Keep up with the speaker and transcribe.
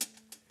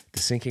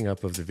syncing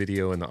up of the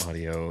video and the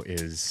audio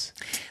is...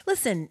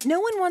 Listen, no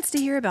one wants to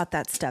hear about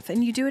that stuff,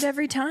 and you do it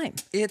every time.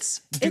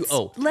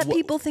 Let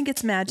people think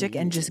it's magic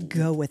and just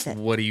go with it.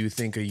 What do you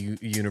think a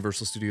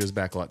Universal Studios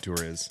backlot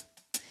tour is?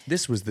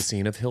 This was the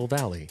scene of Hill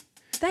Valley.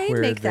 They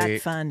make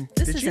that fun.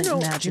 This isn't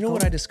magical. Do you know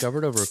what I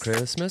discovered over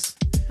Christmas?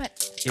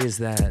 What? Is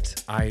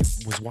that I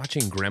was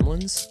watching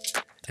Gremlins.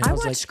 And I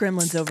watched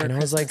Gremlins over Christmas. And I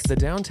was like, the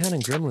downtown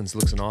in Gremlins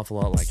looks an awful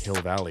lot like Hill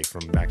Valley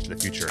from Back to the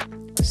Future.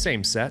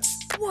 Same set.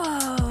 Whoa.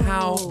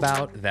 How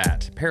about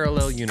that?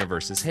 Parallel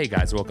universes. Hey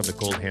guys, welcome to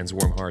Cold Hands,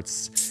 Warm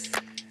Hearts.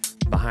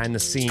 Behind the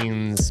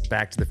scenes,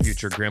 Back to the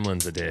Future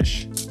Gremlins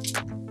edition.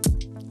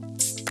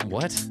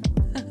 What?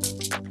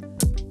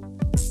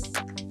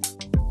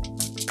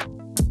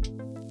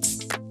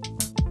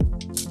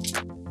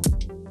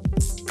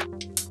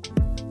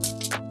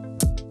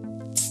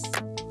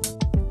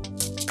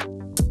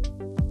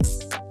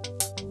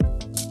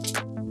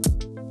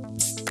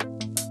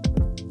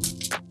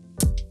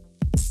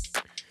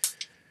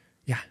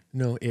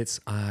 No,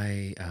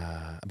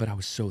 but I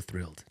was so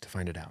thrilled to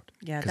find it out.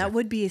 Yeah, that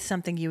would be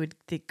something you would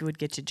think would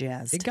get you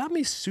jazzed. It got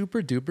me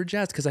super duper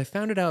jazzed because I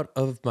found it out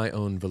of my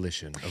own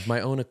volition, of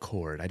my own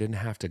accord. I didn't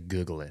have to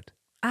Google it.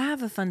 I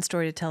have a fun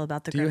story to tell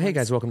about the Gremlins. Hey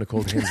guys, welcome to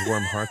Cold Hands,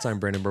 Warm Hearts. I'm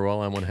Brandon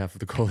Birdwell. I'm one half of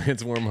the Cold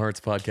Hands, Warm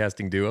Hearts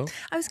podcasting duo.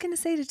 I was going to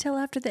say to tell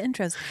after the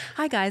intros.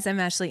 Hi guys, I'm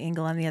Ashley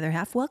Engle. I'm the other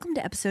half. Welcome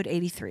to episode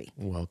 83.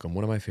 Welcome.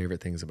 One of my favorite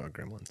things about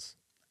Gremlins.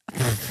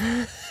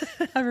 I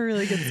have a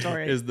really good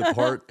story. Is the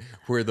part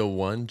where the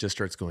one just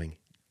starts going,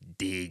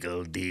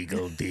 Deagle,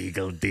 Deagle,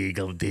 Deagle,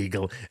 Deagle,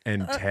 Deagle.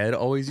 And Ted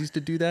always used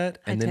to do that.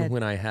 And then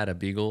when I had a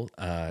beagle,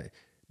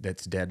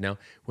 that's dead now.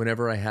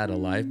 Whenever I had a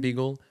live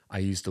beagle, I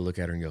used to look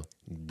at her and go,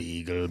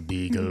 Beagle,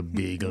 Beagle,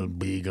 Beagle,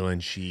 Beagle.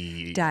 And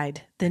she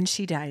died. Then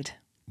she died.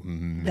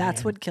 Man.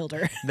 That's what killed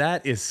her.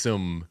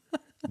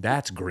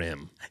 That's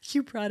grim.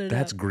 You brought it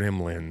That's up.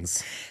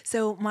 Gremlins.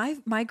 So my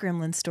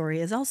Gremlin story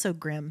is also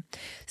grim.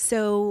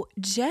 So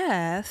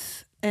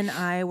Jeff and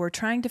I were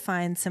trying to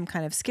find some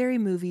kind of scary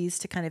movies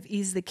to kind of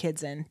ease the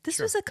kids in. This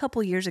was a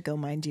couple years ago,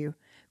 mind you.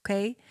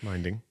 Okay?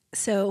 Minding.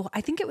 So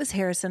I think it was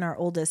Harrison, our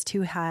oldest,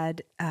 who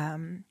had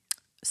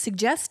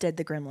suggested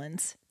the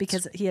Gremlins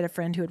because he had a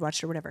friend who had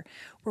watched it or whatever.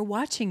 We're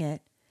watching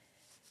it.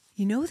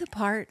 You know the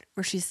part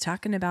where she's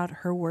talking about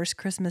her worst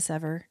Christmas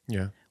ever?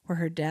 Yeah. Where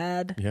her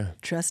dad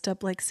dressed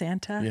up like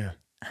Santa? Yeah.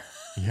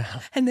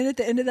 Yeah. And then at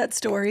the end of that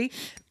story,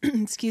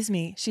 excuse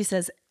me, she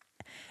says,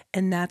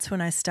 and that's when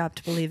I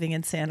stopped believing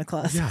in Santa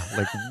Claus. Yeah,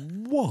 like,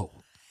 whoa.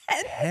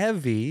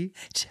 Heavy.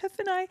 Jeff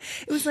and I,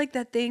 it was like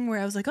that thing where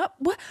I was like, oh,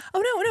 what?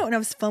 Oh, no. And I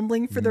was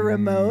fumbling for the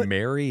remote.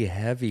 Merry,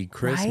 heavy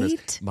Christmas.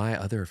 Right? My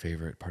other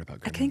favorite part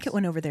about Gremlins. I can't get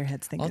one over their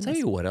heads, thank I'll goodness. tell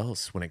you what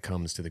else when it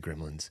comes to the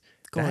Gremlins.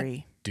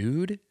 Gory. That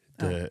dude,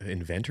 the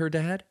inventor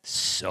dad,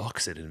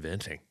 sucks at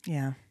inventing.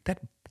 Yeah. That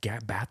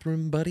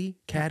bathroom buddy,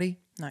 caddy.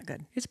 Not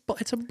good. It's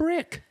a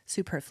brick.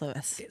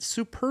 Superfluous. It's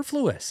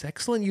superfluous.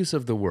 Excellent use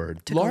of the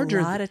word. Took a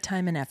lot of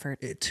time and effort.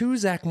 2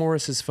 Zach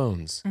Morris's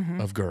phones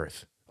of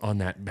girth on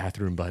that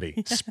bathroom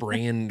buddy.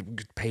 Spraying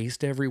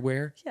paste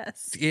everywhere.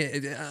 Yes.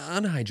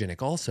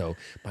 Unhygienic. Also,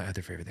 my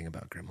other favorite thing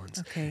about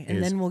Gremlins. Okay,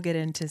 and then we'll get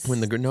into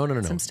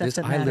no. some stuff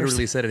that I matters.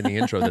 literally said it in the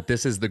intro that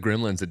this is the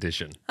Gremlins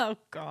edition. Oh,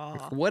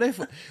 God. What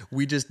if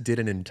we just did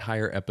an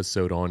entire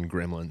episode on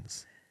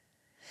Gremlins?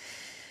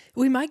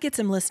 We might get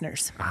some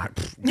listeners.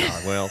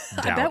 Well,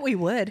 I bet we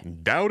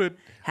would. Doubt it.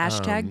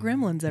 Hashtag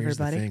Gremlins, everybody. Here's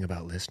the thing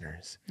about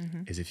listeners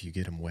is if you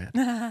get them wet,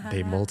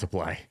 they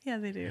multiply. Yeah,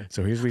 they do.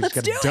 So we just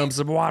got to dump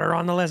some water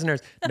on the listeners.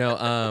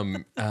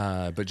 No,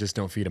 but just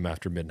don't feed them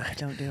after midnight.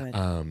 Don't do it.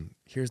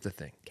 Here's the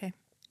thing. Okay.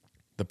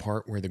 The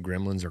part where the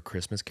Gremlins are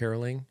Christmas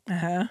caroling,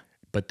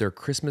 but they're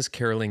Christmas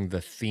caroling the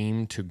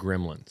theme to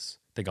Gremlins.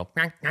 They go.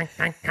 It's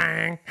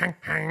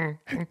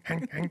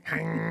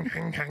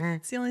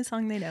the only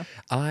song they know.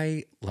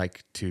 I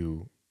like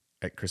to,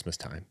 at Christmas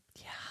time,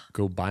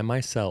 go by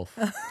myself,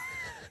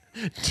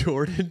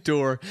 door to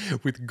door,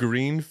 with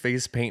green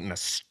face paint and a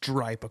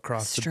stripe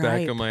across the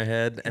back of my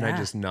head, and I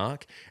just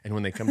knock. And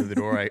when they come to the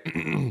door, I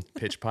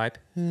pitch pipe,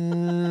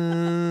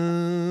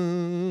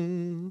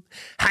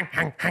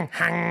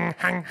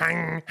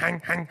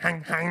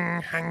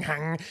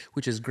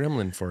 which is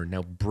Gremlin for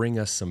now. Bring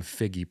us some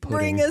figgy pudding.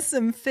 Bring us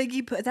some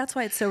figgy pudding. That's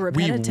why it's so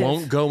repetitive. We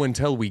won't go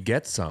until we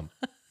get some.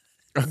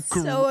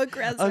 So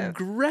aggressive.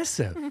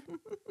 Aggressive.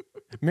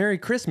 Merry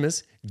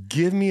Christmas.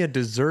 Give me a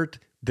dessert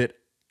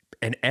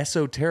an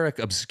esoteric,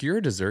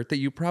 obscure dessert that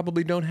you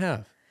probably don't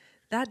have.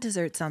 That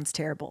dessert sounds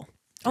terrible.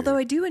 Although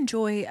I do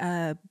enjoy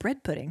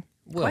bread pudding.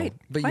 Quite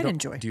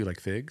enjoy. Do you like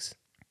figs?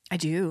 I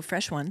do,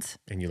 fresh ones.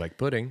 And you like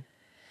pudding?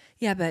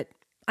 Yeah, but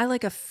I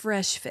like a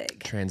fresh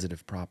fig.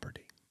 Transitive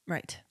property.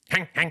 Right.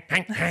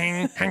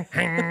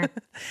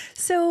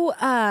 So,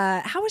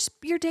 how has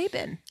your day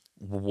been?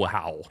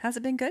 Wow. Has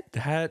it been good?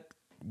 That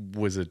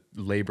was a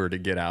labor to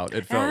get out.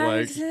 It felt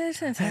like,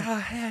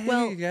 hey,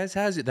 well, you guys,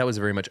 how's it? That was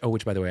very much, oh,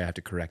 which by the way, I have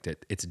to correct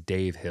it. It's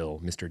Dave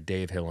Hill, Mr.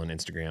 Dave Hill on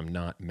Instagram,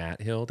 not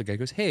Matt Hill. The guy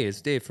goes, hey,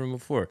 it's Dave from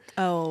before.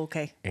 oh,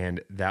 okay.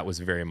 And that was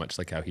very much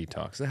like how he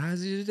talks.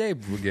 How's your day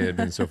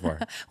been so far?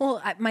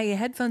 Well, my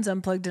headphones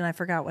unplugged and I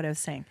forgot what I was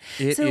saying.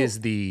 It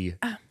is the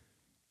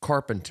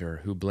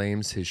carpenter who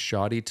blames his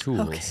shoddy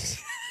tools.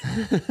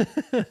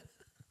 Okay.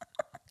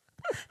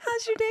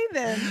 How's your day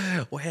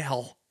been?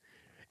 Well,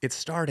 it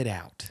started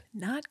out.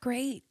 Not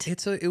great.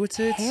 It's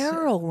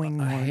harrowing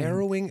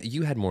morning.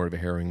 You had more of a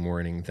harrowing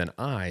morning than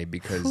I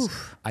because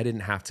I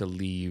didn't have to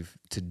leave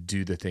to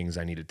do the things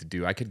I needed to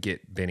do. I could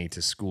get Benny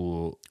to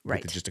school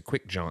with just a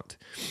quick jaunt.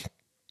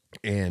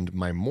 And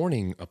my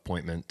morning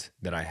appointment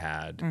that I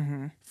had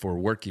for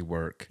worky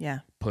work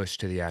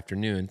pushed to the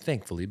afternoon,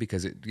 thankfully,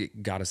 because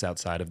it got us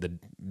outside of the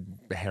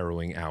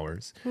harrowing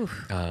hours.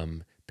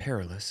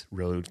 Perilous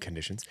road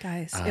conditions,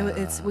 guys.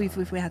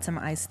 We've had some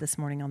ice this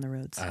morning on the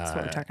roads. That's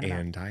what we're talking about.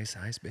 And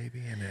ice,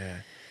 baby,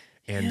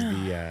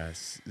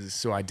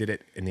 so I did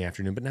it in the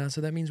afternoon. But now,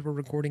 so that means we're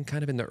recording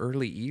kind of in the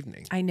early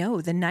evening. I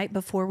know, the night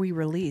before we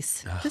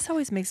release. This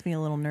always makes me a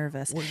little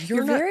nervous. Well,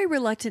 you're very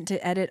reluctant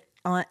to edit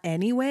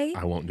anyway.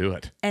 I won't do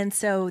it, and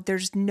so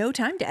there's no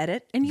time to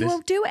edit, and you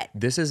won't do it.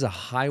 This is a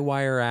high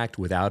wire act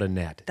without a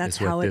net. That's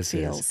how it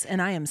feels,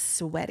 and I am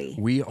sweaty.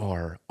 We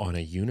are on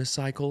a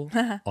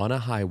unicycle on a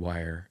high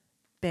wire,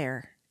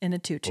 bear in a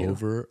tutu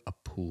over a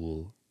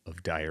pool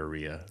of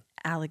diarrhea.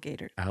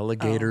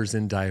 Alligators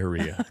and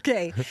diarrhea.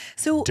 Okay,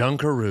 so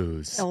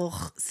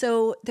Dunkaroos.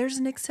 So there's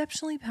an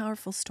exceptionally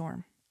powerful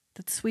storm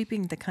that's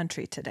sweeping the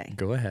country today.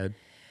 Go ahead.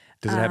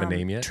 Does it have a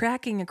name yet?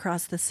 Tracking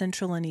across the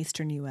central and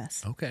eastern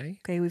U.S. Okay,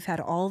 we've had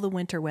all the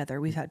winter weather.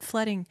 We've had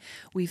flooding.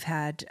 We've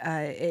had,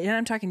 and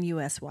I'm talking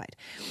U.S. wide.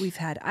 We've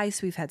had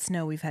ice. We've had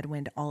snow. We've had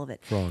wind. All of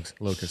it. Frogs,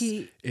 locusts.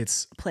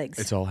 It's plagues.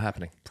 It's all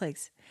happening.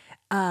 Plagues.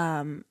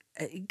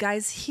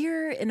 Guys,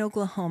 here in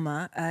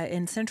Oklahoma,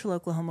 in central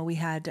Oklahoma, we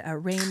had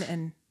rain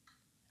and...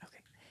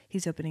 Okay,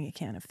 he's opening a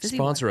can of fizzy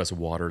Sponsor water. us,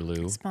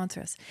 Waterloo.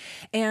 Sponsor us.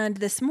 And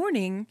this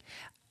morning...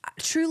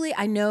 Truly,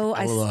 I know.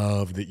 I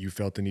love that you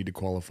felt the need to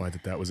qualify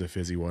that was a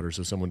fizzy water,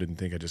 so someone didn't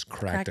think I just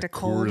cracked a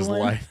cold Coors one.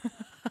 Light.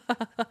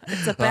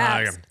 It's a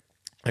Pabst.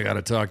 I got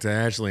to talk to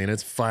Ashley, and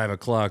it's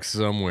 5:00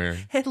 somewhere.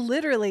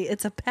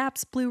 It's a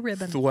Pabst Blue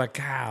Ribbon.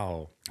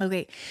 Wow.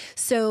 Okay,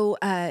 so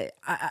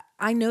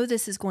I know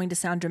this is going to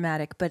sound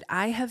dramatic, but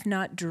I have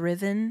not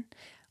driven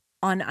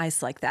on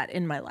ice like that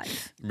in my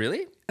life.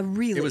 Really?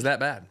 Really. It was that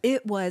bad?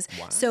 It was.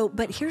 Wow. So,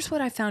 but here's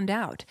what I found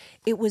out.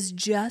 It was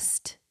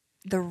just...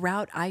 the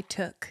route I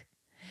took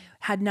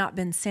had not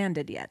been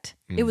sanded yet.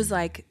 It was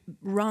like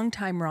wrong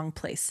time, wrong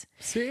place.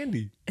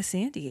 Sandy.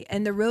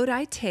 And the road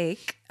I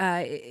take,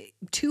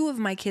 2 of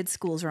my kids'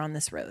 schools are on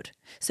this road.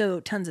 So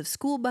tons of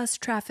school bus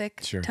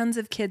traffic, tons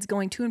of kids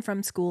going to and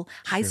from school,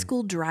 high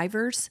school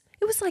drivers.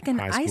 It was like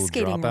an ice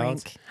skating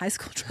rink. High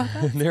school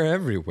dropouts. They're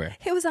everywhere.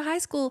 It was a high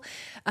school,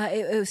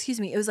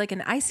 it was like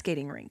an ice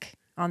skating rink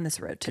on this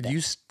road today.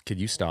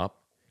 Could you stop?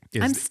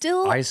 I'm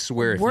still I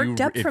swear,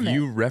 if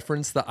you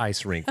reference the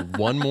ice rink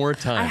one more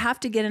time, I have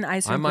to get an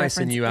ice rink I'm reference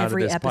icing you out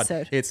every of this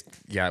episode.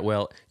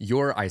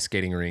 Your ice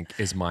skating rink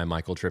is my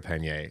Michael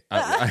Trepanier.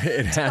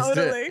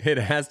 Totally. It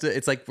has to.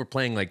 It's like we're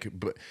playing like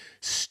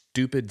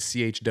stupid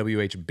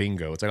CHWH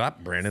bingo. It's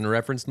like, Brandon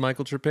referenced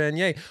Michael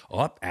Trepanier.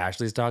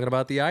 Ashley's talking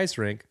about the ice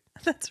rink.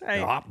 That's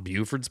right.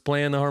 Buford's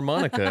playing the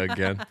harmonica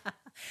again.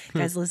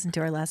 Guys, listen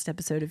to our last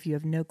episode if you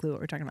have no clue what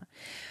we're talking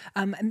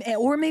about.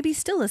 Or maybe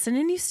still listen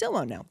and you still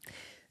won't know.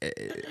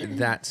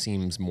 That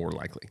seems more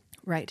likely.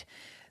 Right.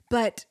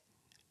 But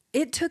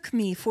it took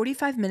me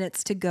 45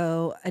 minutes to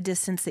go a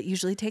distance that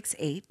usually takes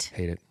 8.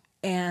 Hate it.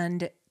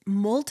 And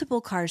multiple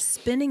cars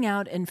spinning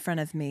out in front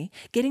of me,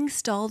 getting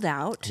stalled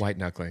out. White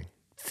knuckling.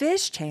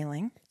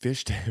 Fishtailing.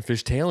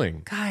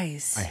 Fishtailing.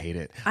 Guys. I hate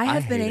it. I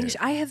have been anxious.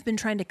 I have been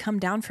trying to come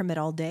down from it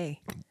all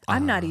day.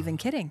 I'm not even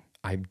kidding.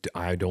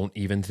 I don't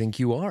even think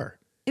you are.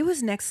 It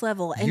was next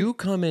level. And you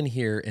come in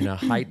here in a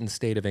heightened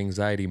state of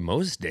anxiety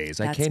most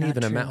days. I can't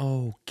even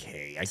imagine.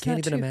 Okay, I can't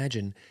even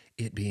imagine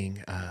it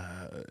being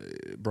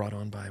brought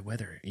on by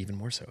weather. Even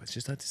more so. It's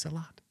a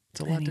lot. It's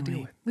a lot to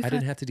deal with. I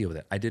didn't have to deal with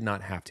it. I did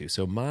not have to.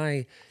 So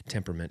my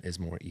temperament is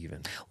more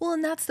even. Well,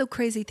 and that's the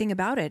crazy thing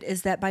about it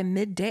is that by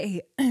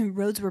midday,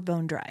 roads were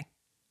bone dry.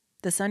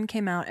 The sun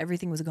came out.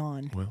 Everything was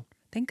gone. Well,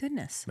 thank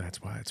goodness.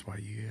 That's why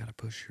you got to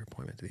push your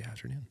appointment to the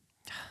afternoon.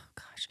 Oh,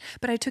 gosh.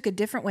 But I took a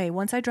different way.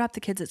 Once I dropped the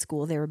kids at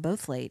school, they were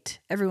both late.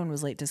 Everyone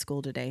was late to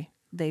school today.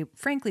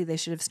 Frankly, they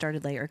should have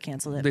started late or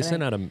canceled it. They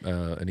sent out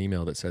an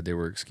email that said they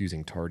were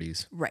excusing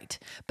tardies. Right.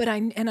 But I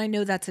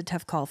know that's a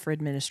tough call for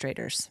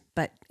administrators,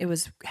 but it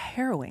was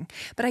harrowing.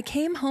 But I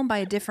came home by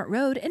a different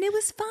road and it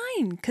was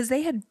fine because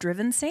they had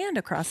driven sand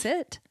across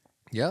it.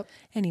 Yep.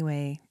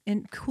 Anyway,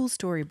 cool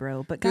story,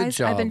 bro. But Good guys,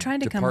 job, I've been trying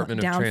to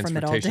Department come down from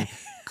it all day.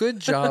 Good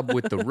job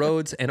with the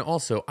roads. And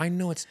also, I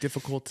know it's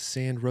difficult to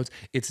sand roads.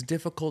 It's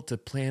difficult to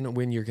plan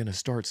when you're going to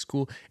start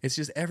school. It's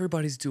just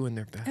everybody's doing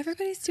their best.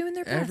 Everybody's doing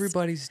their best.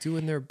 Everybody's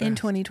doing their best. In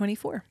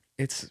 2024.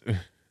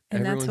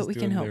 And that's what we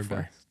can hope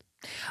for.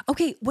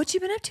 Okay, what you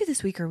been up to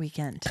this week or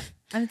weekend?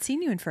 I haven't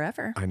seen you in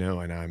forever. I know,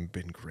 and I've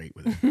been great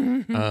with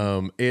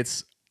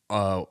it.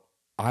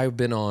 I've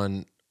been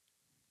on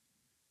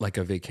like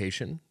a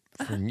vacation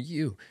from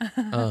you,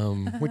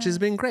 which has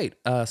been great.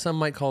 Some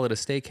might call it a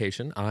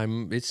staycation.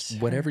 It's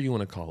whatever you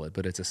want to call it,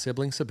 but it's a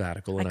sibling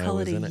sabbatical, and I call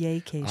was it a in it.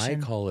 yaycation. I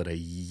call it a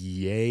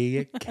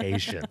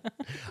yaycation.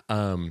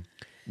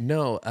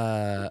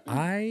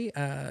 I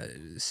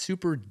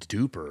super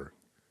duper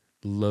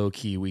low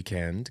key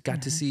weekend.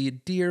 Got to see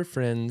dear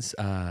friends,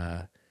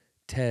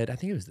 Ted. I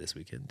think it was this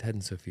weekend. Ted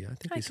and Sophia. I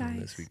think we saw them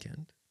this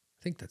weekend.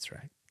 I think that's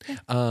right.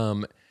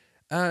 Yeah.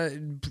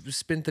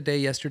 Spent the day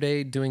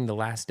yesterday doing the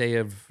last day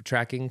of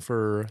tracking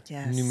for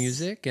new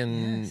music,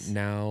 and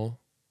now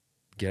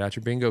get out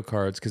your bingo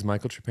cards because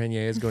Michael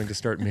Trepanier is going to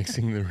start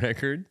mixing the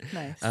record.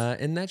 Nice.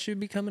 And that should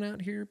be coming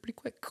out here pretty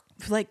quick.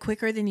 Like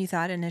quicker than you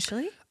thought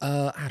initially?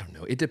 I don't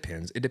know. It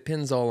depends. It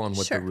depends all on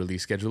what the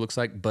release schedule looks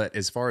like. But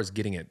as far as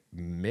getting it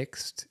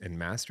mixed and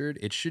mastered,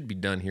 it should be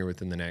done here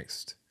within the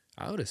next,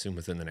 I would assume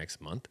within the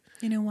next month.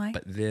 You know why?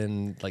 But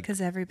then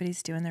because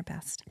everybody's doing their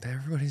best.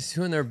 Everybody's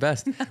doing their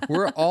best.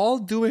 We're all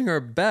doing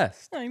our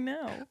best. I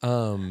know.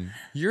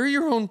 You're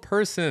your own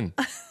person.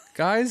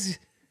 Guys,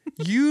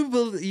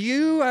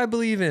 I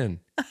believe in.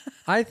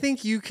 I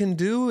think you can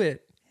do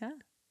it. Yeah.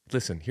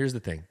 Listen, here's the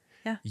thing.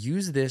 Yeah.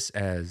 Use this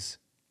as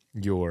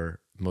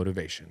your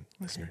motivation,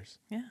 listeners.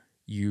 Yeah.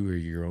 You are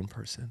your own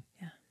person.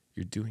 Yeah.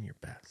 You're doing your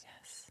best.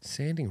 Yes.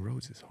 Sanding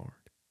roads is hard.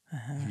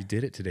 If you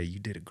did it today,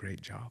 you did a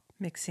great job.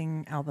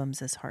 Mixing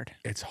albums is hard.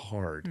 It's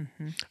hard.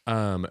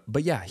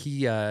 But yeah,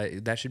 he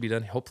that should be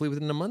done hopefully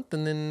within a month,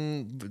 and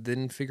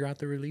then figure out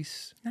the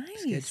release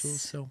schedule.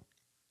 So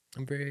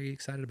I'm very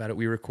excited about it.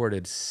 We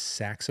recorded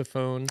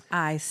saxophone,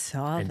 I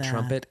saw and that.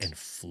 trumpet and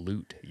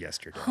flute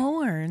yesterday.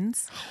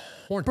 Horns,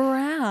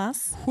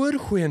 brass,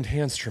 woodwind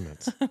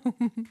instruments.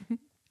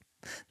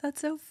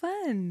 That's so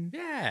fun.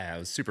 Yeah, it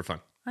was super fun.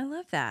 I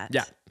love that.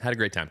 Yeah, had a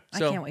great time. I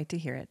can't wait to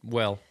hear it.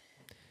 Well,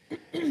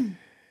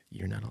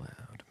 you're not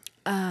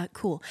allowed.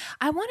 Cool.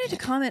 I wanted to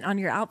comment on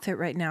your outfit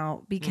right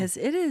now because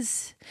it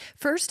is,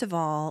 first of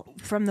all,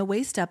 from the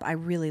waist up, I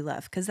really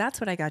love because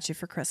that's what I got you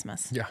for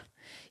Christmas. Yeah.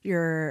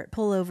 Your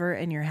pullover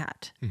and your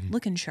hat.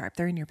 Looking sharp.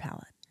 They're in your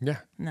palette. Yeah.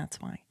 And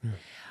that's why.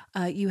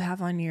 Yeah. You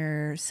have on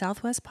your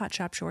Southwest Pot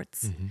Shop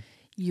shorts,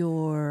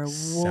 your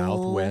wool.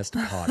 Southwest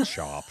Pot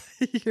Shop.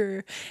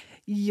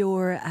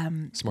 your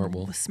Smart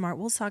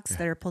wool socks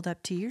that are pulled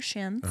up to your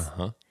shins.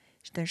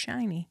 They're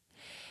shiny.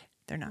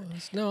 They're not.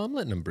 No, I'm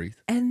letting them breathe.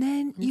 And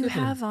then you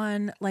have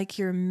on like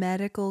your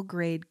medical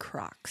grade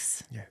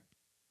Crocs. Yeah.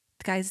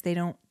 Guys, they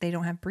don't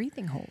have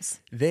breathing holes.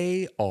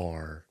 They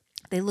are.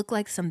 They look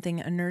like something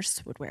a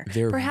nurse would wear.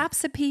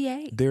 Perhaps a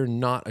PA. They're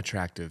not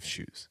attractive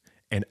shoes.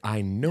 And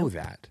I know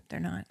that. They're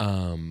not.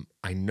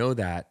 I know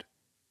that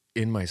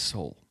in my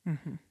soul.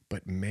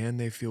 But man,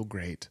 they feel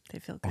great. They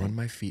feel good. On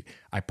my feet.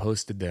 I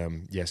posted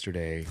them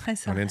yesterday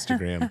on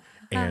Instagram.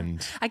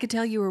 And I could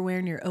tell you were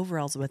wearing your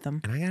overalls with them.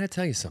 And I got to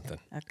tell you something.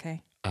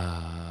 Okay.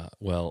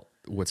 Well,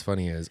 what's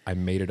funny is I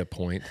made it a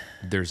point.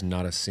 There's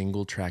not a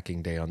single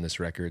tracking day on this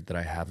record that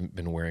I haven't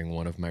been wearing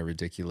one of my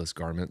ridiculous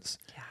garments.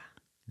 Yeah.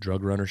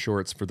 Drug runner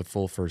shorts for the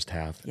full first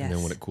half. Yes. And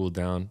then when it cooled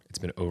down, it's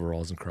been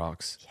overalls and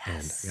Crocs.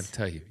 Yes. And I got to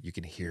tell you, you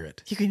can hear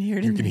it. You can hear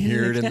it. You can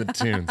hear it in the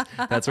tunes.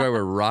 That's why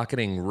we're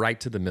rocketing right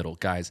to the middle,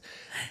 guys.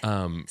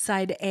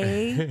 Side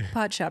A,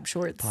 pot shop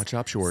shorts. Pot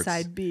shop shorts.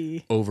 Side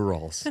B,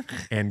 overalls.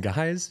 And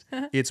guys,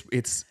 it's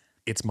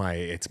my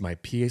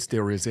pièce de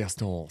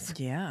résistance.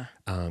 Yeah.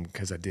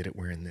 Because I did it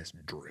wearing this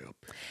drip.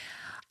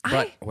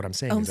 But what I'm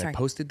saying is I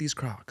posted these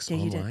Crocs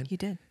online. You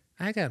did.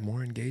 I got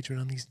more engagement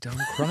on these dumb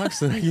Crocs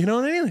than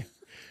anything.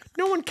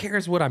 No one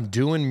cares what I'm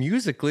doing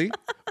musically.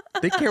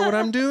 They care what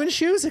I'm doing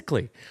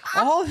shoesically.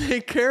 All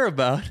they care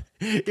about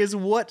is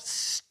what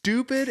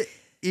stupid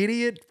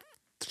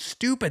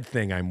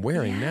thing I'm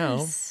wearing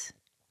now.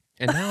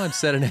 And now I've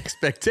set an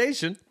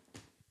expectation.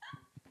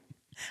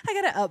 I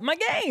gotta up my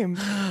game.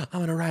 I'm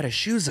gonna write a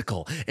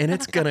shoesicle, and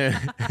it's gonna.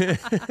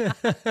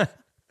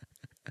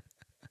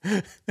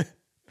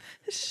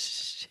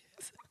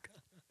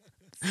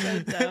 So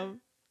dumb.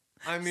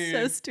 I mean,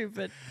 so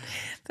stupid,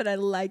 but I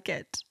like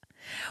it.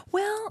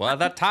 Well,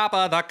 the top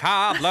of the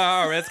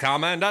cobbler is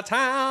coming to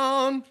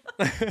town.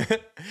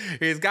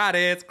 He's got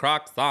his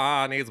Crocs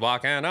on. He's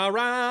walking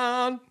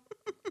around.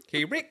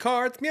 He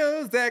records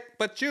music,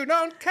 but you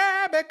don't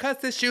care because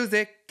the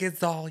music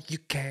is all you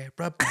care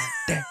about.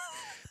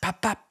 Pa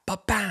pa pa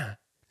pa.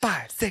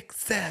 5, 6,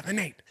 7,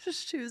 8.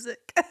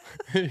 Music.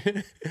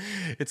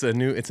 It's a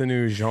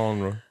new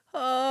genre.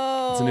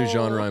 Oh, it's a new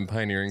genre I'm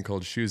pioneering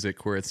called shoesic,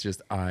 where it's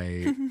just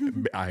I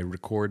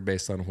record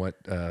based on what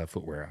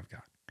footwear I've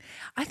got.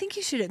 I think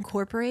you should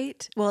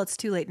incorporate. Well, it's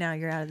too late now.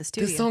 You're out of the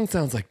studio. This song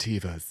sounds like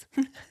Tiva's.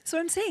 That's what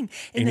I'm saying.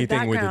 In the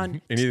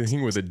background,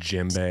 anything with a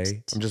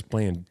djembe. I'm just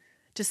playing.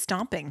 Just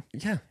stomping.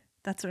 Yeah.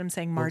 That's what I'm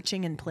saying.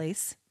 Marching in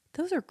place.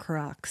 Those are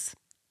Crocs.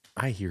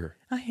 I hear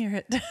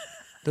it.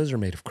 Those are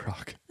made of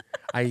Croc.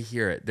 I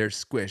hear it. They're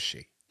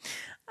squishy.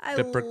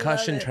 The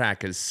percussion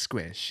track is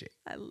squishy.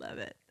 I love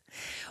it.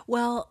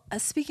 Well,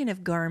 speaking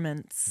of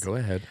garments, Go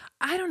ahead.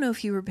 I don't know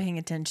if you were paying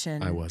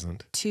attention. I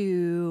wasn't.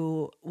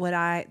 To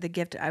the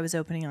gift I was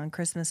opening on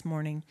Christmas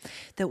morning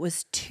that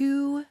was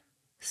 2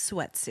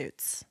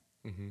 sweatsuits.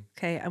 Mm-hmm.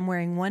 Okay. I'm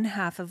wearing one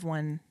half of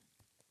one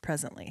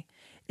presently.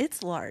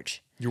 It's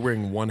large. You're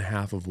wearing one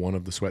half of one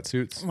of the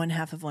sweatsuits? One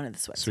half of one of the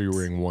sweatsuits. So you're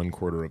wearing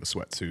 1/4 of a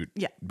sweatsuit.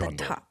 Yeah. bundle.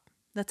 The top.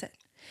 That's it.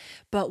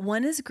 But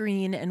one is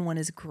green and one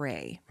is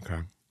gray.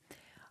 Okay.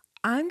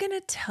 I'm going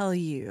to tell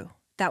you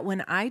that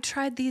when I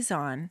tried these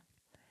on,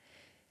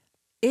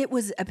 it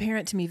was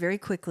apparent to me very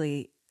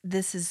quickly,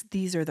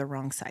 these are the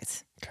wrong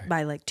size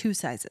by like 2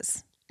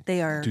 sizes.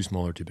 They are too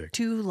small or too big?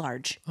 Too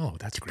large. Oh,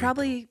 that's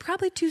great.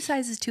 Probably 2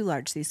 sizes too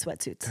large, these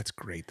sweatsuits. That's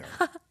great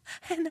though.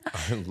 And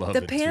I love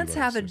the pants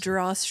have a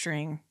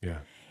drawstring. Yeah.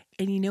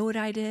 And you know what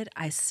I did?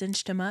 I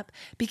cinched them up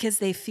because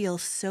they feel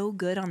so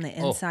good on the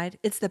inside.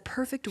 It's the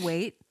perfect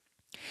weight.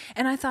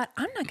 And I thought,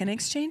 I'm not going to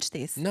exchange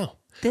these. No.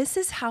 This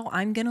is how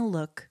I'm going to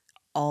look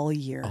all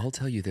year. I'll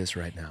tell you this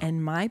right now.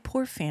 And my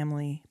poor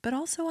family, but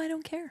also I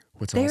don't care.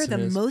 They are the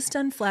most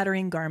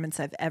unflattering garments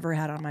I've ever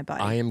had on my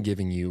body. I am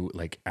giving you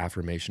like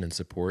affirmation and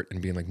support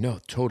and being like, no,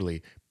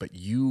 totally. But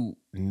you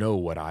know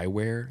what I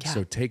wear. Yeah.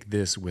 So take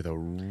this with a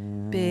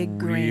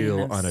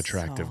real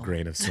unattractive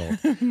grain of salt.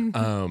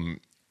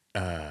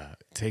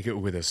 Take it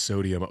with a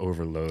sodium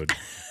overload.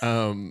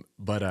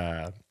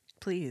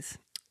 Please.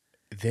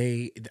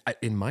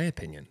 In my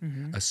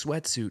opinion, a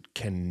sweatsuit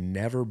can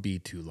never be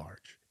too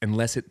large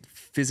unless it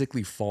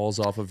physically falls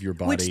off of your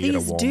body Which at a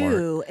these Walmart.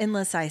 do,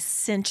 unless I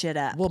cinch it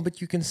up. Well,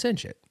 but you can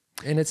cinch it.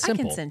 And it's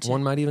simple. I can cinch it.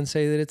 One might even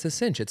say that it's a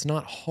cinch. It's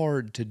not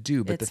hard to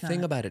do. But the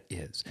thing about it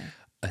is,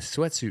 a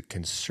sweatsuit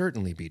can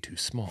certainly be too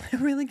small. It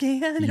really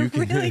can. It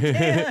really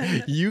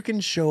can. You can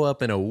show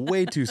up in a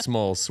way too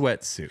small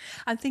sweatsuit.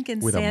 I'm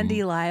thinking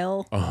Sandy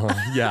Lyle.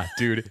 Yeah,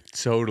 dude,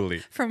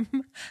 totally.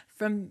 From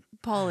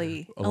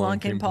Polly. Along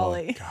Came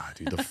Polly. God,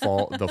 dude,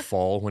 the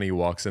fall when he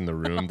walks in the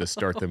room to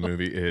start the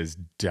movie is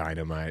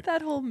dynamite.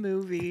 That whole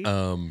movie.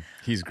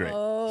 He's great.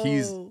 Oh.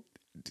 He's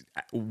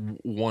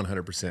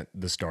 100%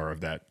 the star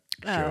of that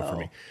show for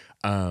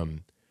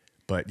me.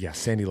 But yeah,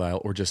 Sandy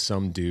Lyle or just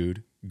some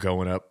dude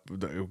going up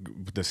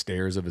the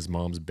stairs of his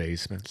mom's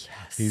basement.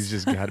 Yes. He's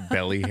just got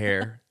belly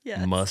hair,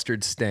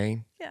 mustard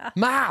stain. Yeah.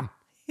 Mom,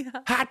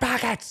 Hot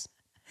Pockets.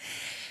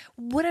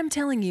 What I'm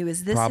telling you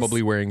is this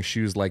probably wearing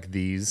shoes like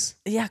these.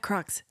 Yeah,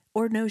 Crocs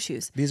or no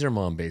shoes. These are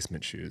mom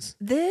basement shoes.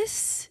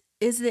 This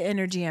is the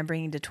energy I'm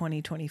bringing to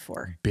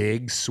 2024.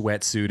 Big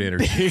sweatsuit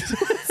energy.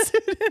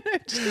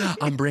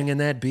 I'm bringing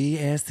that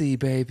BSE,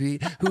 baby.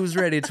 Who's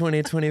ready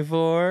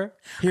 2024?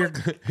 Here,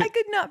 I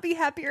could not be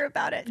happier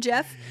about it.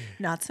 Jeff,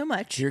 not so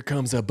much. Here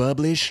comes a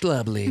bubbly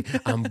schlubbly.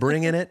 I'm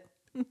bringing it.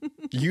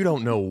 You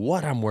don't know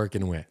what I'm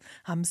working with.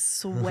 I'm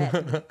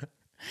sweating.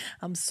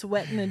 I'm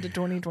sweating into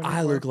 2024.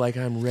 I look like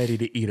I'm ready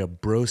to eat a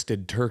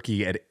broasted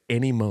turkey at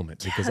any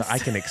moment because I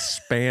can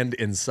expand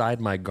inside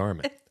my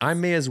garment. I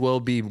may as well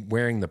be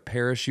wearing the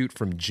parachute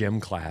from gym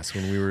class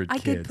when we were kids.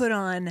 I could put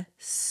on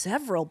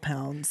several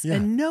pounds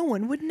and no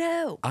one would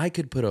know. I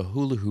could put a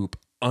hula hoop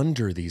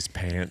under these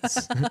pants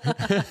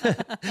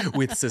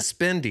with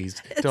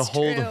suspendies to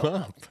hold them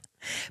up.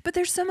 But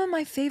they're some of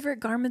my favorite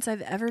garments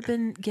I've ever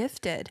been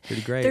gifted.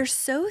 Pretty great. They're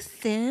so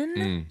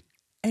thin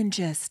and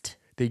just...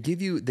 They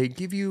give you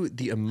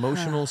the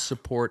emotional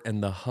support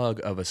and the hug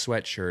of a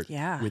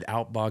sweatshirt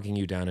without bogging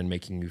you down and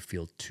making you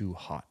feel too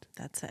hot.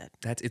 That's it.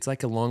 It's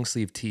like a long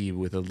sleeve tee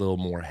with a little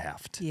more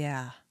heft.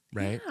 Yeah.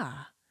 Right? Yeah.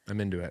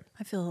 I'm into it.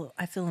 I feel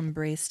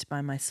embraced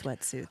by my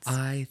sweatsuits.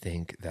 I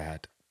think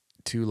that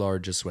too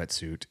large a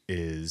sweatsuit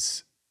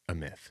is a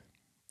myth.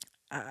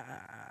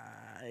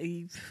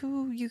 You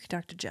can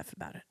talk to Jeff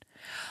about it.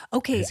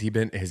 Okay. Has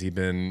he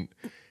been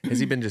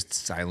just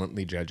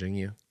silently judging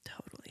you?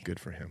 Totally. Good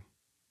for him.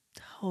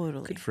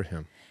 Totally. Good for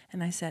him.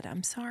 And I said,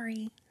 I'm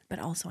sorry, but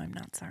also I'm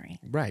not sorry.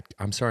 Right.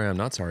 I'm sorry, I'm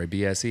not sorry.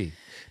 BSE.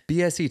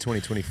 BSE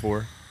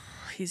 2024.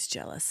 He's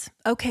jealous.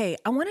 Okay.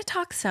 I want to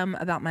talk some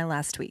about my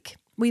last week.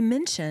 We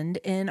mentioned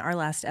in our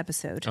last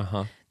episode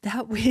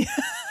that we...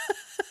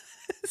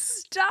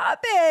 Stop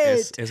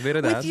it. Es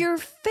verdad. With your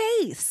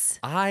face.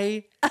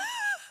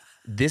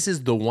 This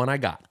is the one I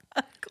got.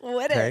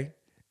 Quit it.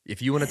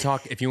 If you want to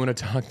talk to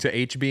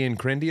HB and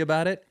Crindy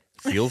about it,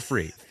 feel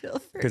free. Feel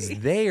free. Because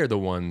they are the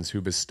ones who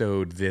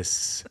bestowed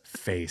this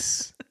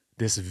face,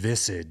 this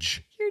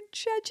visage. You're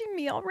judging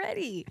me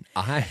already.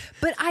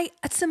 But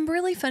some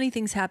really funny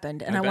things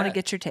happened, and I want to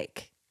get your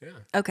take. Yeah.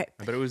 Okay.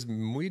 I bet it was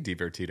muy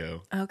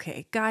divertido.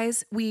 Okay.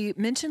 Guys, we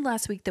mentioned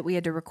last week that we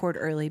had to record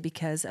early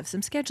because of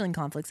some scheduling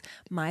conflicts.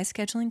 My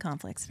scheduling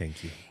conflicts.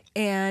 Thank you.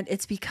 And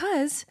it's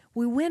because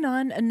we went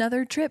on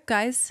another trip,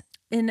 guys.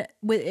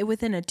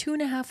 Within a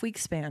 2.5 week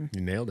span.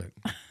 You nailed it.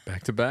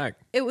 Back to back.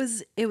 It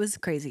was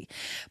crazy.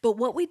 But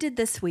what we did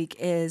this week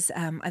is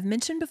I've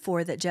mentioned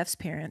before that Jeff's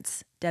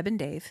parents, Deb and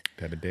Dave,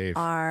 Deb and Dave,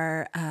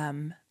 are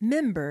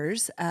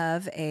members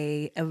of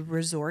a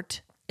resort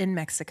in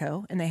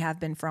Mexico, and they have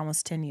been for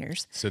almost 10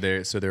 years. So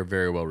they're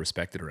very well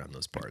respected around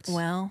those parts.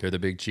 Well, they're the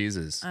big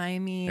cheeses. I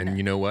mean, and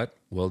you know what?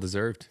 Well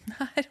deserved.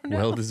 I don't know.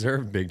 Well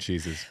deserved big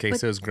cheeses.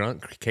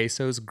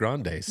 Quesos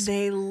grandes.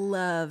 They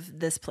love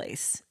this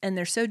place, and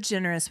they're so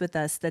generous with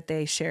us that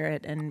they share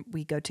it, and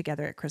we go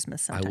together at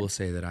Christmas sometimes. I will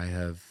say that I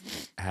have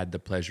had the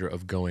pleasure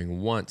of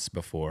going once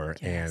before,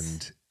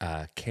 and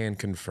can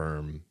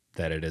confirm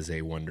that it is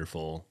a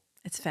wonderful.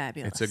 It's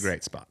fabulous. It's a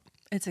great spot.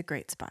 It's a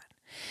great spot.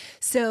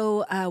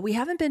 So we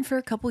haven't been for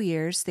a couple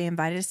years. They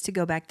invited us to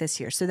go back this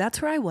year. So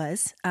that's where I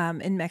was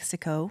in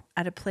Mexico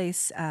at a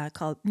place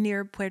called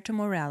near Puerto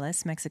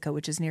Morales, Mexico,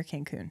 which is near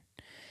Cancun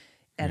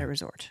at a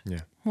resort.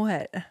 Yeah.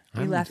 What?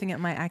 Are you laughing at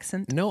my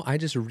accent? No, I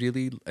just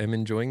really am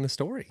enjoying the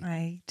story.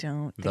 I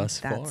don't think Thus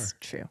that's far.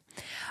 true.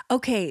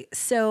 Okay.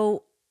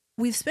 So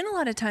we've spent a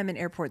lot of time in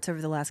airports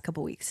over the last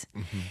couple weeks.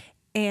 Mm-hmm.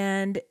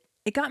 And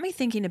it got me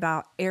thinking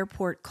about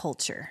airport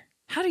culture.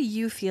 How do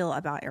you feel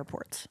about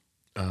airports?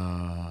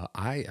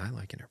 I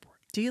like an airport.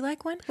 Do you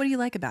like one? What do you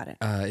like about it?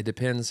 It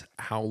depends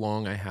how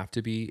long I have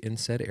to be in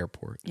said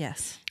airport.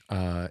 Yes.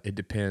 It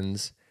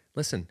depends.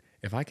 Listen,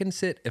 if I can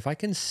sit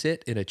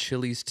in a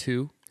Chili's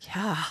too.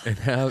 Yeah.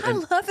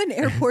 I love an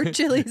airport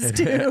Chili's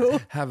too.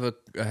 Have a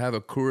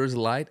Coors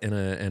Light and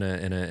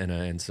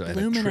a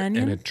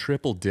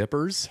triple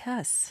dippers.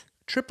 Yes.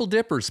 Triple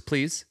dippers,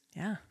 please.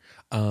 Yeah.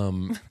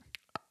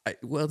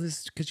 Well, this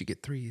is because you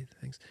get 3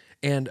 things.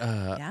 And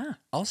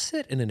I'll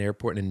sit in an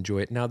airport and enjoy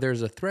it. Now,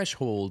 there's a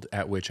threshold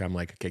at which I'm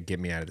like, okay, get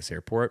me out of this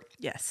airport.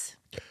 Yes.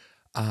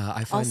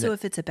 I find also,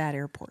 if it's a bad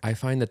airport. I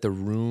find that the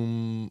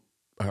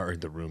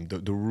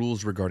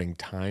rules regarding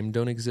time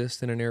don't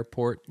exist in an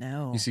airport.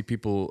 No. You see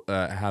people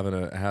having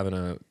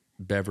a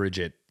beverage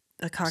at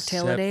a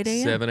cocktail at 8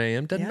 a.m. 7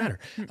 a.m. Doesn't matter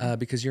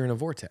because you're in a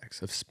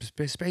vortex of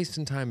space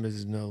and time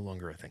is no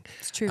longer a thing.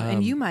 It's true.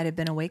 And you might have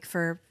been awake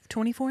for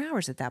 24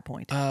 hours at that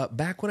point.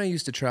 Back when I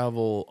used to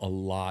travel a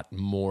lot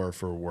more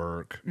for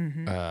work,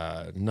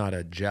 not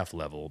a Jeff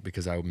level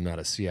because I'm not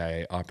a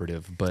CIA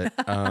operative, but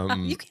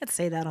you can't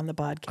say that on the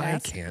podcast. I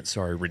can't.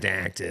 Sorry,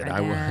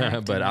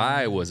 redacted. But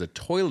I was a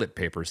toilet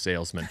paper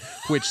salesman,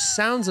 which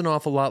sounds an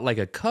awful lot like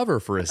a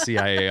cover for a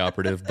CIA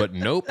operative, but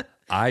nope.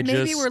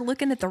 Maybe we're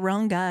looking at the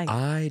wrong guy.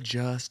 I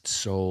just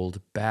sold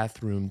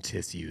bathroom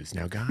tissues.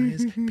 Now,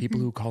 guys,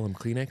 people who call them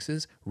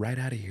Kleenexes, right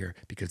out of here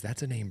because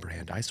that's a name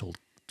brand. I sold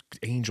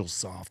Angel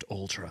Soft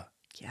Ultra.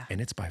 Yeah.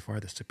 And it's by far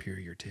the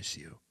superior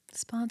tissue.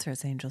 Sponsor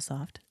us, Angel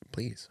Soft.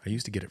 Please. I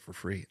used to get it for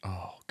free.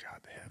 Oh,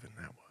 God, the heaven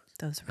that was.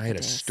 Those were I had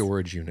days. A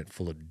storage unit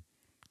full of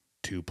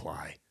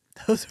 2-ply.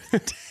 Those were the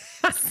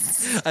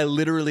days. I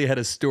literally had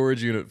a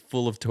storage unit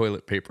full of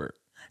toilet paper.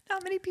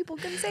 Not many people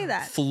can say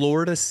that.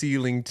 Floor to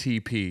ceiling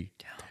TP.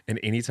 And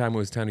anytime it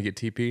was time to get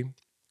TP,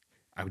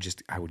 I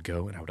would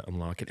go and I would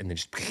unlock it and then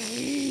just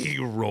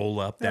roll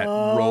up that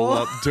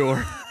roll-up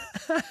door.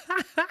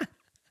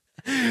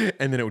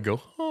 And then it would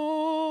go,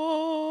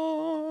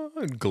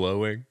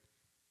 glowing.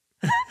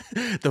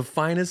 The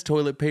finest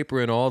toilet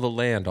paper in all the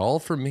land, all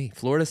for me,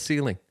 floor to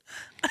ceiling.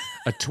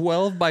 A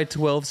 12 by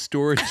 12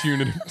 storage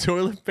unit of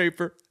toilet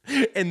paper.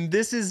 And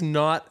this is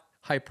not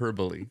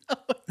hyperbole. Oh,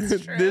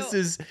 it's true. This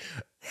is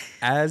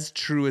as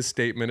true a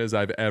statement as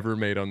I've ever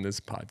made on this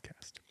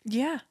podcast.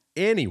 Yeah.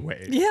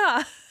 Anyway.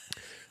 Yeah.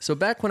 So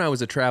back when I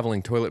was a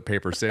traveling toilet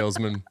paper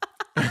salesman.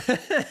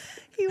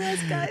 He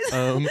was, guys.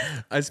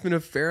 I spent a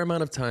fair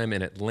amount of time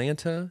in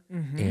Atlanta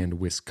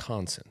and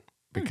Wisconsin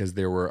because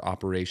there were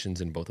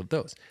operations in both of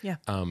those. Yeah.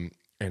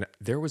 And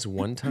there was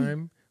one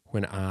time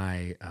when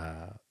I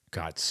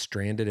got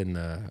stranded in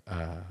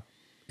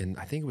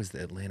I think it was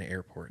the Atlanta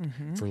airport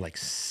for like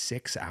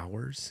 6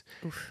 hours.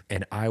 Oof.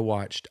 And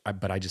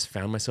but I just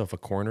found myself a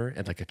corner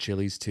at like a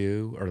Chili's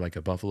too, or like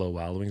a Buffalo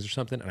Wild Wings or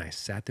something. And I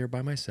sat there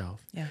by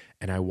myself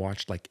and I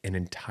watched like an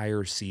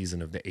entire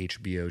season of the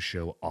HBO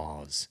show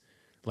Oz,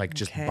 like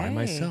just by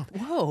myself.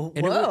 Whoa.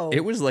 And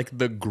it was like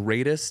the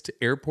greatest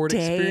airport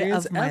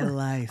experience of my ever.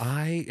 life.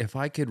 If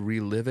I could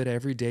relive it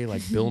every day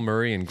like Bill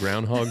Murray and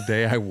Groundhog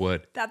Day, I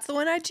would. That's the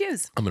one I'd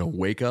choose. I'm going to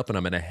wake up and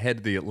I'm going to head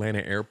to the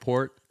Atlanta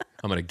airport.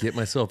 I'm going to get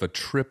myself a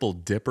triple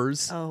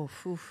dippers. Oh,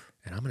 oof.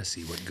 And I'm going to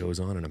see what goes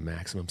on in a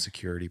maximum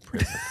security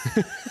prison.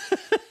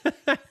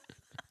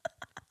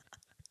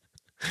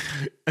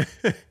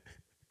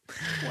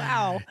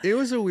 Wow. It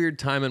was a weird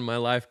time in my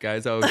life,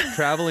 guys. I was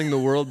traveling the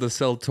world to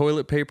sell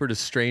toilet paper to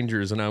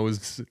strangers, and I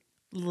was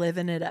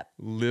living it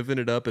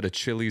up at a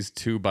Chili's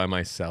too by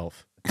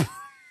myself.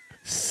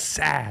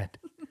 Sad.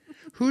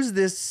 Who's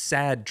this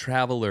sad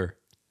traveler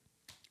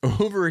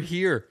over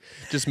here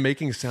just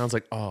making sounds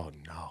like, oh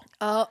no.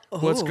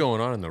 What's going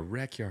on in the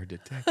rec yard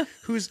today?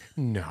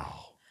 No.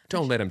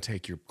 Don't let him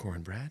take your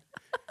cornbread.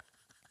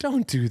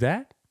 Don't do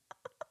that.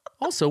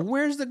 Also,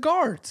 where's the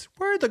guards?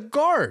 Where are the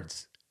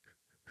guards?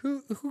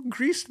 Who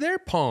greased their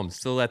palms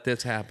to let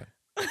this happen?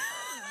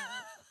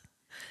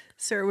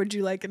 Sir, would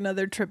you like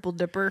another triple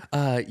dipper?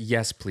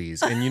 Yes,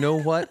 please. And you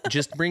know what?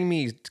 Just bring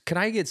me, can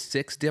I get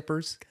 6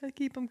 dippers? Gotta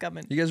keep them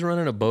coming. You guys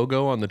running a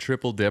BOGO on the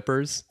triple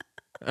dippers?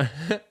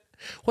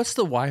 What's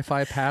the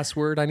Wi-Fi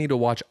password? I need to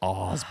watch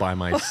Oz by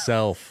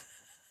myself.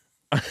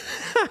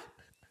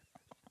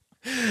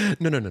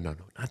 No.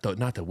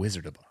 Not the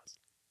Wizard of Oz.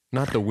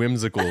 Not the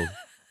whimsical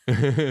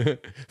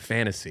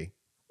fantasy.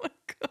 Oh, my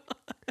God.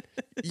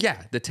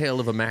 Yeah, the tale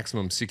of a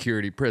maximum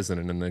security prison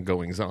and the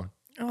goings on.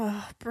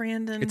 Oh,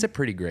 Brandon. It's a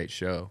pretty great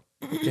show.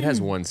 It has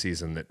one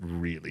season that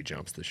really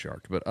jumps the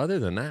shark, but other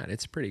than that,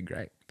 it's pretty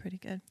great. Pretty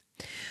good.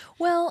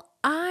 Well,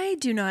 I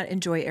do not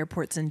enjoy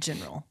airports in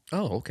general.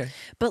 Oh, okay.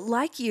 But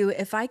like you,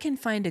 if I can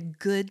find a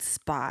good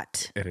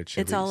spot, At a Chili's.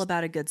 it's all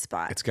about a good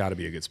spot. It's got to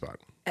be a good spot.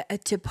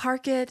 To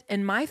park it,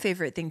 and my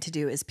favorite thing to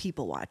do is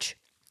people watch.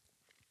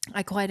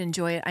 I quite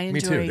enjoy it. Me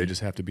too. They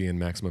just have to be in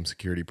maximum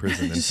security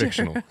prison and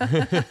fictional.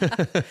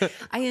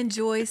 I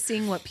enjoy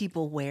seeing what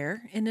people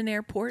wear in an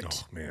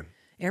airport. Oh, man.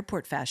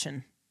 Airport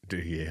fashion.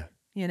 Yeah.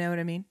 You know what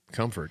I mean?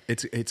 Comfort.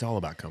 It's all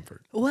about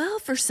comfort. Well,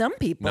 for some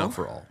people. Not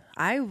for all.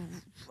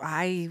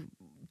 I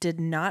did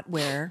not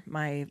wear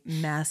my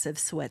massive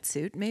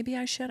sweatsuit. Maybe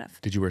I should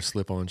have. Did you wear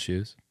slip-on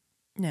shoes?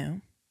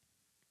 No.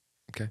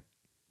 Okay.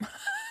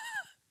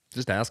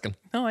 Just asking.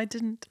 No, I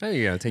didn't. Oh,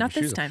 you gotta take Not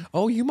your this shoes time. off.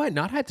 Oh, you might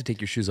not have to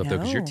take your shoes off though,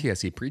 because you're No.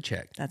 TSE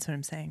pre-checked. That's what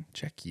I'm saying.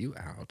 Check you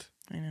out.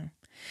 I know.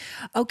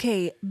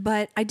 Okay,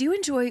 but I do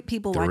enjoy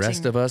people The watching.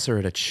 rest of us are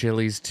at a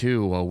Chili's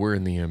too, while we're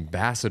in the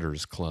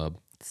Ambassadors Club,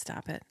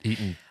 Stop it.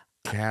 eating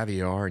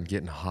caviar and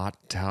getting hot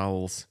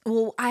towels.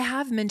 Well, I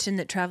have mentioned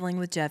that traveling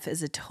with Jeff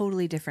is a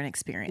totally different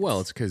experience. Well,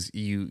 it's because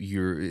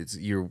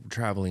you're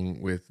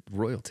traveling with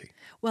royalty.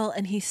 Well,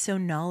 and he's so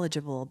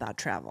knowledgeable about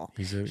travel.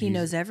 He he's-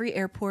 knows every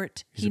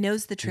airport. He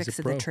knows the tricks of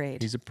the pro.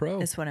 trade. He's a pro.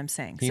 Is what I'm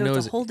saying. He So knows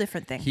it's a whole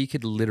different thing. He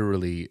could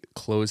literally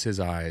close his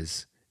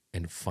eyes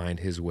and find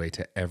his way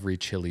to every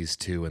Chili's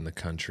too in the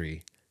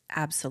country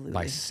Absolutely.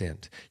 by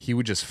scent. He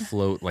would just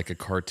float like a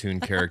cartoon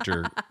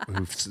character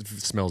who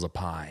smells a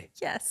pie.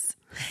 Yes.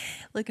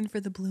 Looking for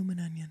the bloomin'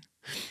 onion.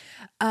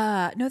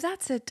 No,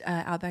 that's at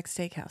Outback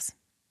Steakhouse.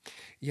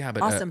 Yeah,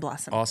 but Awesome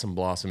Blossom. Awesome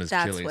Blossom is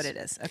That's Chili's. what it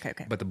is. Okay.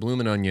 But the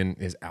Bloomin' Onion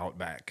is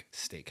Outback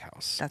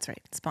Steakhouse. That's right.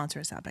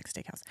 Sponsor us, Outback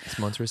Steakhouse.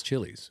 Sponsor is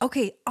Chili's.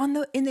 Okay, in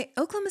the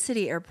Oklahoma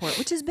City airport,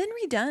 which has been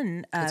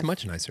redone. It's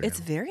much nicer. It's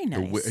now. very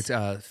nice.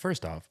 It's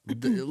first off,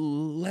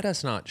 let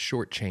us not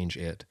shortchange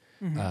it.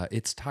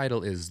 Its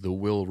title is the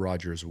Will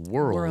Rogers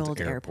World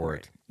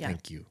Airport. Yeah.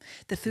 Thank you.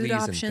 The food Please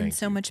and options thank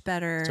so you. much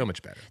better. So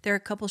much better. There are a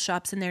couple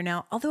shops in there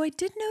now. Although I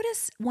did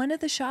notice one of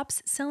the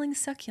shops selling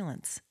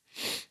succulents.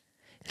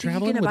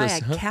 Traveling Are you with going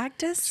to a buy a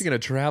cactus? You're gonna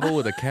travel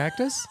with a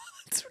cactus?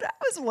 That's what I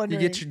was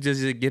wondering.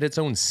 Does it get its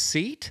own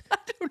seat? I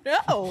don't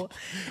know.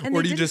 And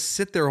Or they do you didn't- just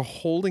sit there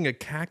holding a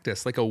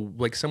cactus like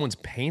someone's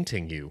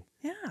painting you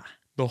Yeah.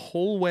 the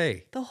whole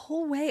way? The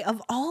whole way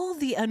of all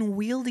the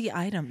unwieldy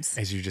items.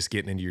 As you're just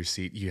getting into your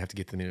seat, you have to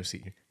get to the new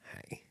seat.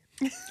 Hi.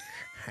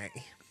 Hi.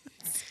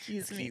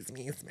 Excuse me. Excuse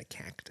me, it's my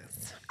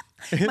cactus.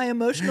 My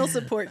emotional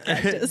support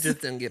cactus.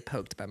 Just don't get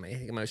poked by my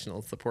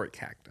emotional support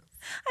cactus.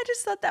 I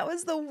just thought that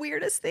was the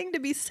weirdest thing to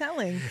be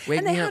selling. Wake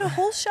and they me had up. a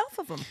whole shelf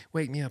of them.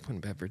 Wake me up when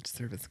beverage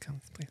service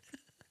comes, please.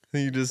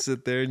 And you just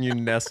sit there and you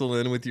nestle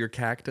in with your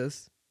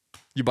cactus.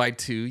 You buy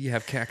two, you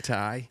have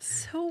cacti.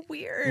 So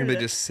weird. And they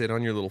just sit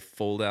on your little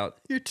fold out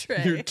Your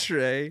tray. Your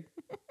tray.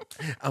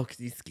 Oh, could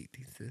you scoot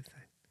these to the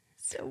side?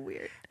 So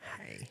weird.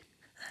 Hi.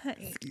 Hi.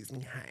 Excuse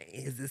me. Hi.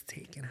 Is this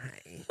taken?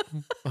 Hi.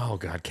 Oh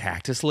God,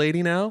 cactus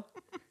lady now?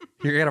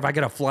 If I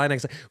gotta fly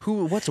next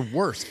what's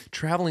worse?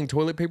 Traveling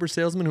toilet paper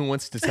salesman who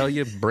wants to tell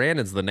you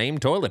Brandon's the name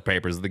toilet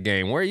paper's the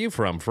game. Where are you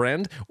from,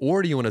 friend?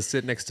 Or do you want to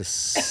sit next to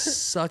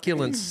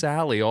succulent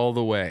Sally all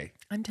the way?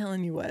 I'm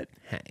telling you what.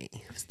 Hey.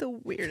 It was the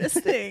weirdest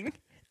thing.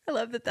 I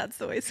love that that's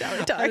the way Sally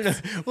I don't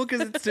talks. know. Well,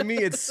 because to me,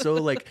 it's so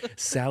like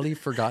Sally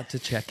forgot to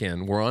check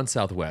in. We're on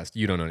Southwest.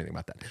 You don't know anything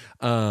about that.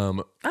 I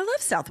love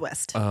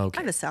Southwest. Okay.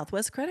 I have a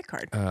Southwest credit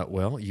card.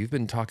 Well, you've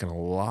been talking a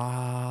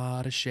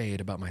lot of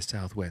shade about my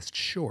Southwest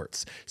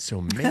shorts,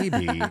 so maybe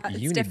you need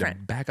to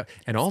different. back up.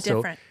 And also,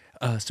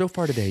 different. so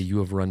far today, you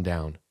have run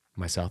down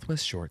my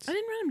Southwest shorts. I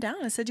didn't run them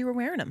down. I said you were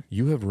wearing them.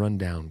 You have run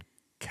down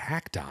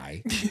cacti.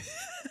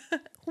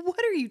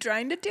 What are you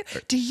trying to do?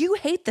 Do you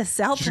hate the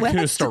You're going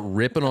to Southwest? start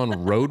ripping on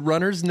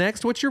Roadrunners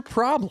next? What's your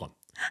problem?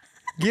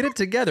 Get it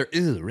together.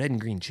 Ew, red and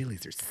green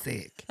chilies are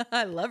sick.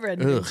 I love red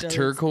and green Ugh, chilies.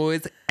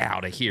 turquoise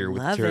out of here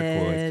with Love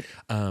turquoise.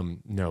 it.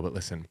 No, but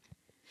listen,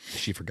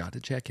 she forgot to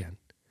check in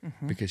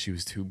because she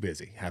was too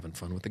busy having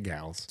fun with the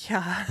gals.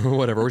 Yeah. Or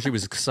whatever. Or she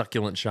was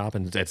succulent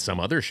shopping at some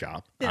other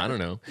shop. I don't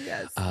know.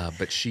 Yes.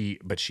 But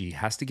she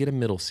has to get a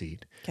middle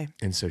seat. Okay.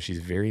 And so she's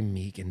very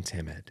meek and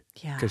timid.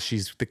 Yeah. Because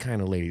she's the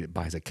kind of lady that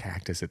buys a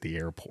cactus at the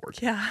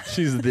airport. Yeah.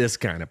 She's this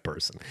kind of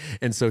person.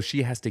 And so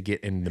she has to get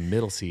in the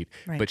middle seat,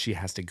 Right. but she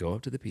has to go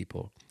up to the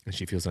people and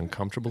she feels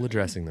uncomfortable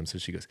addressing them. So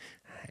she goes,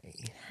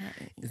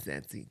 hi. Is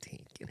that seat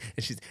taken?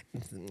 And she's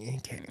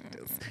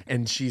cactus.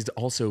 And she's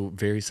also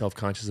very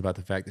self-conscious about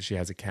the fact that she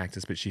has a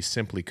cactus, but she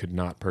simply could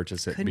not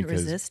purchase it Couldn't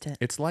because resist it.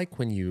 it's like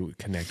when you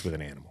connect with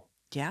an animal.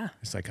 Yeah,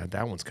 It's like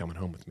that one's coming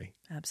home with me.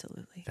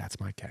 absolutely. That's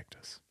my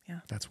cactus. Yeah.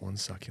 That's one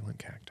succulent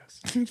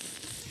cactus.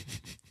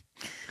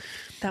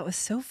 That was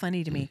so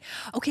funny to me.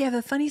 Okay, I have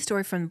a funny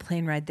story from the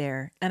plane ride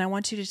there, and I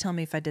want you to tell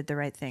me if I did the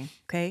right thing,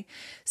 okay?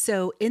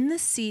 So in the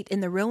seat, in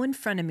the row in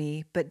front of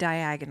me, but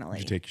diagonally.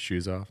 Did you take your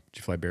shoes off? Did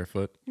you fly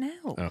barefoot? No.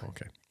 Oh,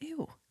 okay.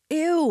 Ew.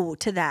 Ew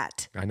to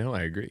that. I know,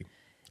 I agree.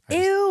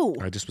 Ew.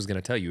 I just was going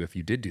to tell you, if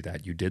you did do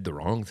that, you did the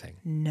wrong thing.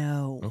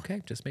 No.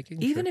 Okay, just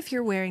making Even sure. if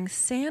you're wearing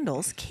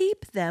sandals,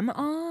 keep them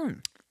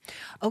on.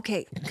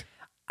 Okay.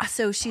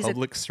 So she's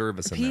Public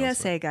service PSA,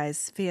 announcement.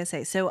 guys.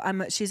 PSA. So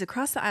she's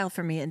across the aisle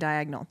from me in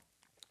diagonal.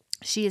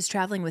 She is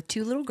traveling with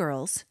 2 little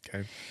girls.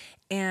 Okay.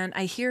 And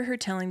I hear her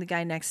telling the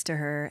guy next to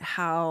her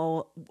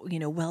how,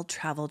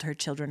 well-traveled her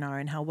children are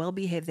and how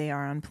well-behaved they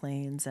are on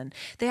planes. And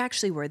they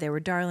actually were. They were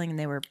darling and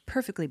they were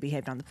perfectly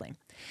behaved on the plane.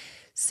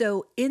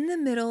 So in the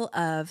middle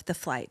of the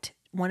flight,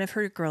 one of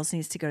her girls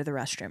needs to go to the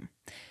restroom.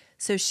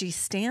 So she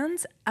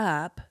stands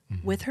up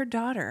with her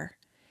daughter,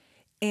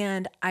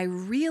 and I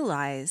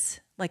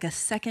realize, like a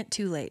second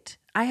too late,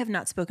 I have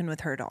not spoken with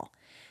her at all,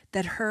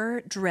 that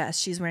her dress,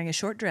 she's wearing a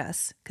short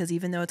dress, because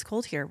even though it's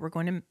cold here, we're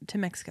going to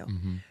Mexico.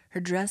 Her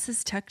dress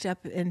is tucked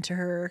up into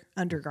her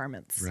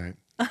undergarments. Right.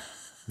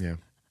 Yeah.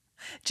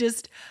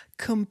 Just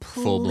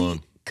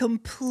Full-blown.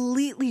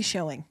 completely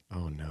showing.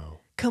 Oh, no.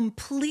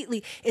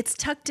 Completely. It's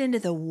tucked into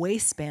the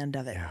waistband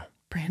of it. Yeah.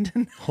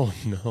 Brandon. Oh,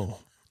 no.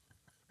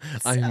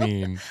 I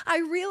mean, I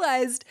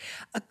realized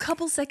a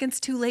couple seconds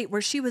too late where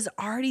she was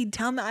already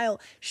down the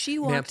aisle. She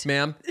walked.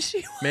 ma'am,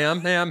 She,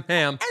 ma'am. and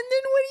then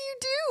what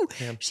do?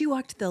 Ma'am. She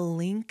walked the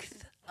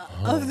length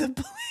of the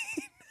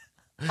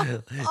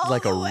plane.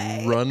 Like the a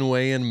way.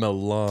 runway in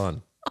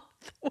Milan.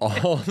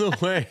 All the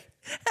way.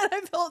 And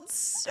I felt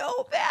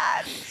so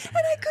bad. And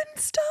I couldn't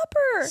stop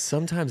her.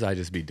 Sometimes I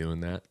just be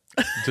doing that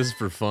just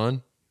for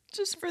fun.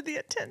 Just for the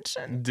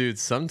attention. Dude,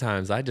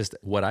 sometimes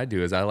what I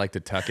do is I like to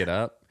tuck it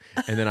up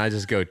and then I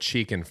just go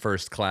cheek in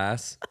first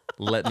class,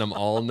 letting them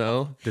all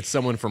know that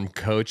someone from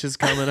Coach is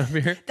coming up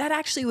here. That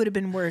actually would have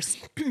been worse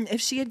if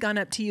she had gone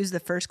up to use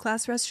the first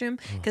class restroom,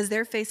 because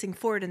they're facing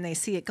forward and they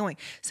see it going.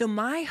 So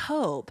my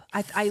hope,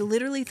 I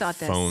literally thought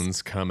this.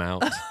 Phones come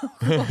out.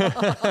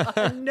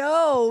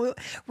 No,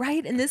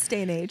 right, in this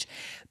day and age.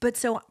 But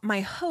so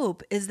my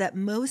hope is that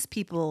most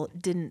people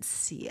didn't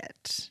see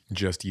it.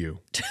 Just you.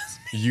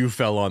 You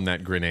fell on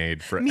that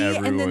grenade for Me,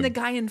 everyone. and then the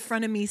guy in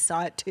front of me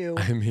saw it too.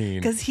 I mean,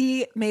 because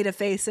he made a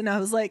face and I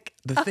was like,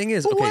 the thing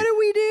is, okay, what do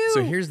we do?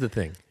 So here's the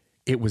thing.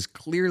 It was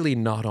clearly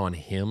not on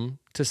him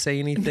to say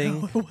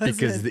anything. No, it wasn't.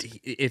 Because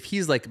if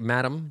he's like,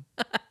 madam,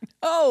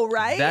 oh,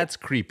 right? that's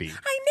creepy.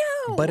 I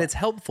know. But it's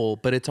helpful,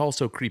 but it's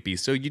also creepy.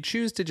 So you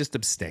choose to just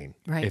abstain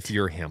Right. if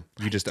you're him.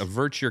 You just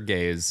avert your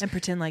gaze. And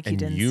pretend like you and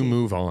didn't you see.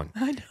 move on.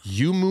 I know.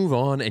 You move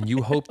on and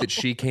you hope that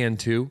she can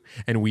too.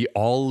 And we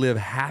all live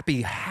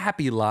happy,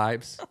 happy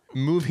lives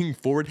moving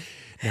forward.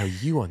 Now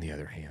you, on the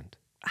other hand.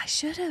 I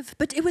should have,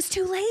 but it was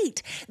too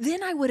late.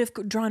 Then I would have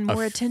drawn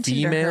more attention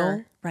to female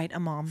her. Right, a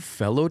mom.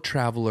 Fellow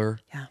traveler,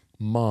 Yeah.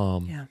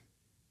 mom, Yeah.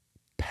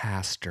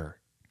 pastor.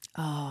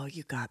 Oh,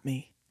 you got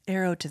me.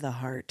 Arrow to the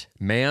heart.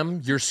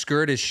 Ma'am, your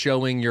skirt is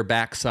showing your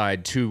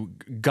backside to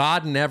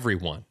God and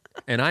everyone.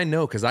 And I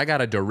know because I got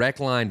a direct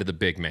line to the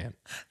big man.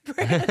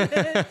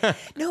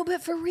 No,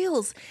 but for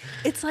reals,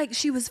 it's like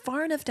she was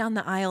far enough down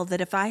the aisle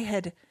that if I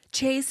had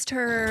chased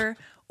her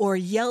or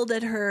yelled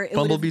at her, it would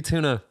Bumblebee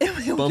tuna.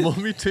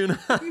 Bumblebee tuna.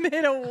 have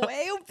made a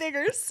way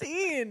bigger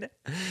scene.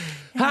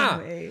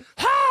 Ha! Anyway.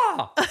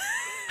 Ha!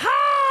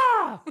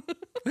 Ha!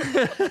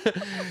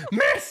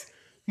 Miss!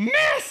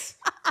 Miss!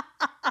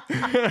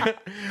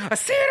 I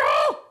see it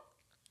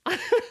all!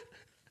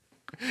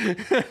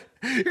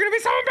 You're gonna be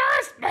so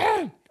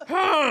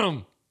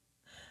embarrassed!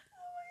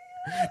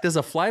 Does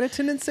a flight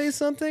attendant say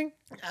something?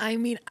 I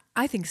mean,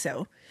 I think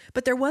so,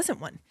 but there wasn't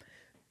one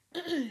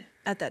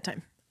at that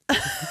time.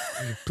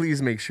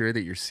 Please make sure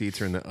that your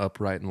seats are in the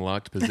upright and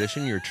locked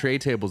position, your tray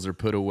tables are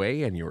put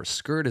away, and your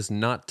skirt is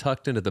not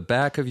tucked into the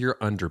back of your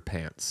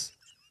underpants.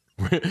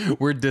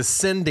 We're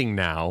descending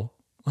now.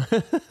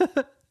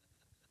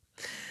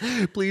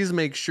 Please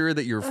make sure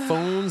that your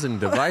phones and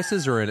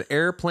devices are in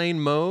airplane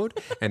mode,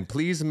 and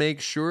please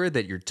make sure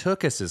that your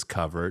tuchus is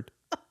covered.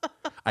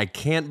 I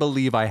can't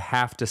believe I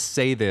have to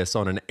say this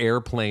on an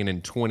airplane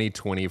in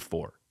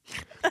 2024.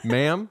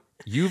 Ma'am,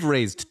 you've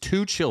raised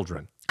 2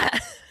 children.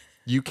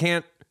 You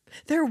can't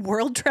They're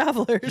world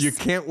travelers. You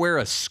can't wear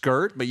a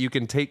skirt, but you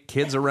can take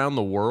kids around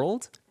the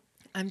world?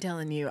 I'm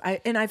telling you. I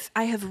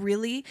have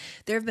really,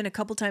 there have been a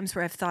couple times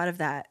where I've thought of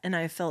that and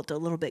I felt a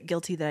little bit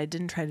guilty that I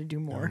didn't try to do Oh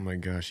more. my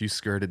gosh, you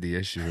skirted the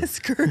issue. I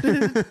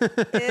skirted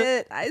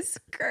it. I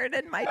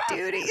skirted my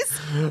duties.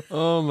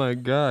 Oh my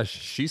gosh,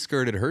 she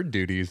skirted her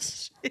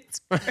duties.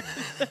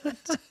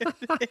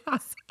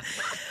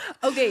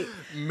 Okay.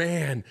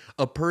 Man,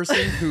 a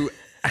person who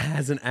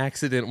has an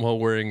accident while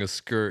wearing a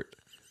skirt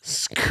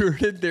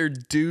skirted their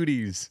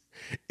duties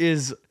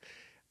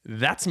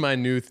that's my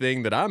new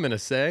thing that I'm going to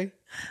say.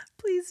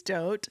 Please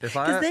don't. If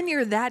I- Because then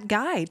you're that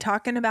guy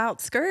talking about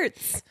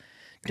skirts.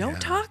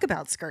 Don't talk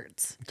about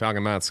skirts.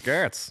 Talking about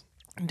skirts.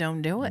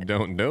 Don't do it.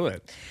 Don't do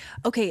it.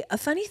 Okay, a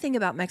funny thing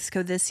about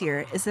Mexico this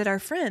year is that our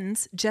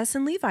friends, Jess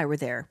and Levi, were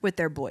there with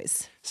their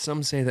boys.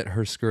 Some say that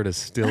her skirt is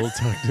still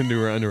tucked into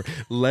her underwear.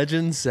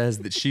 Legend says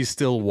that she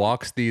still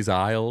walks these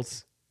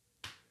aisles.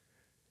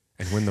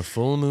 And when the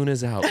full moon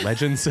is out,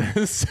 legend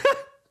says...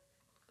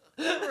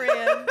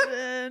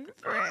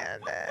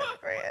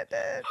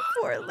 Brandon,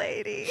 poor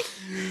lady.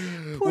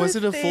 Poor was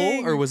it a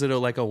thing. full or was it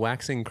like a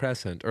waxing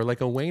crescent or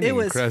like a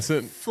waning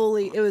crescent?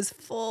 It was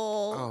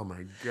full. Oh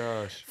my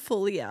gosh.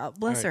 Fully out.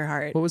 Bless her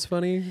heart. What was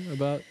funny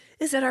about?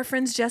 Is that our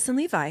friends Jess and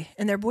Levi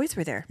and their boys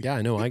were there. Yeah,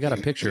 I know. I got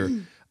a picture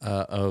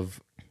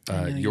of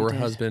your did.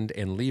 husband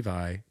and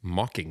Levi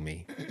mocking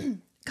me.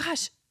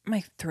 Gosh,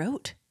 my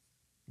throat.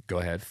 Go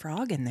ahead.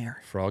 Frog in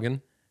there.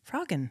 Frogging.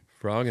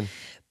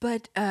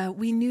 But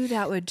we knew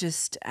that would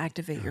just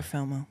activate your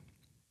FOMO.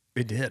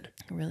 It did.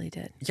 It really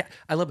did. Yeah,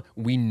 I love it.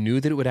 We knew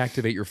that it would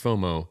activate your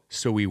FOMO,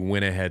 so we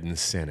went ahead and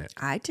sent it.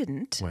 I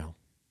didn't. Well,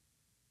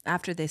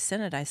 after they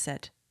sent it, I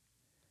said,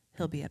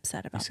 he'll be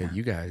upset about said, that.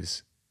 you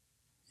guys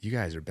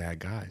are bad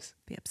guys.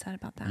 Be upset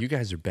about that. You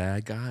guys are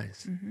bad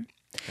guys. Mm-hmm.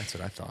 That's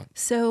what I thought.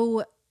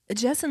 So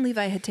Jess and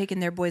Levi had taken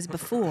their boys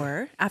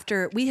before,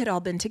 after we had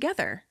all been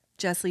together.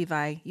 Jess,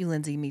 Levi, you,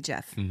 Lindsay, me,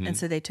 Jeff. Mm-hmm. And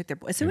so they took their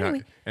boys.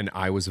 So and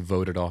I was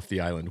voted off the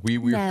island. We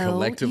were No,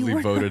 collectively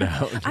voted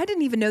out. I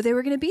didn't even know they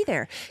were going to be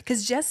there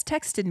because Jess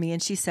texted me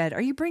and she said,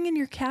 "Are you bringing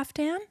your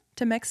caftan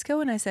to Mexico?"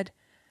 And I said,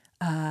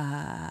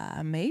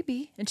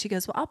 maybe. And she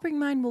goes, "Well, I'll bring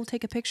mine. We'll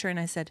take a picture." And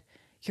I said,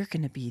 "You're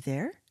going to be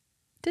there?"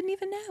 Didn't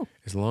even know.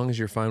 As long as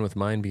you're fine with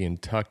mine being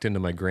tucked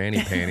into my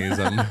granny panties,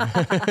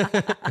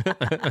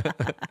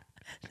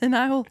 then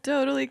I will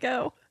totally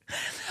go.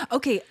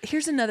 Okay,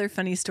 here's another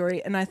funny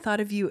story, and I thought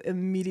of you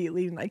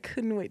immediately, and I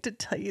couldn't wait to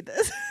tell you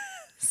this.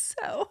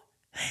 So,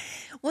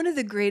 one of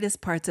the greatest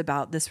parts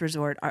about this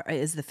resort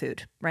is the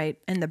food, right?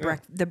 And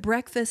the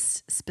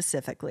breakfast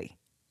specifically.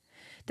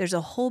 There's a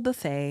whole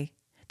buffet.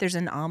 There's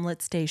an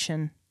omelet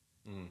station.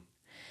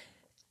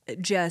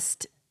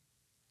 Just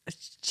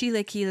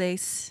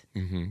chilaquiles.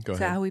 Mm-hmm. Go Is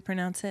that how we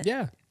pronounce it?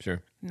 Yeah,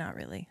 sure. Not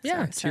really.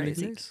 Yeah, sorry, chilaquiles.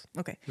 Zeke.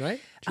 Okay. Right?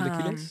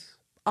 Chilaquiles.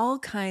 All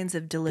kinds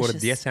of Por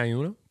delicious.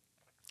 desayuno?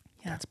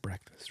 Yeah. That's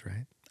breakfast,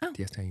 right? Oh.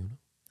 Desayuno.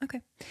 Okay.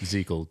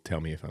 Zeke will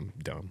tell me if I'm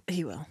dumb.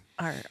 He will.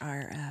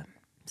 Our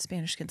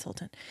Spanish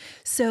consultant.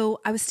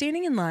 So I was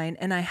standing in line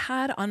and I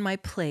had on my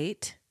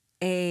plate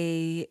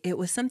it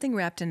was something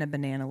wrapped in a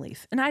banana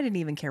leaf, and I didn't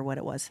even care what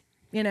it was.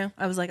 You know,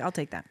 I was like, I'll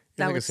take that.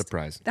 That It's like was a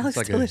surprise. That It's looks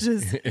like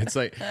delicious.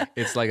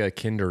 It's like a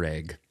Kinder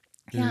egg.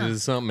 Yeah.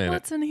 There's something in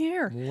What's in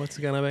here? What's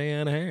gonna be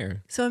in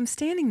here? So I'm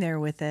standing there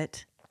with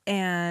it,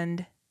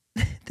 and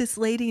this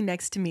lady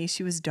next to me,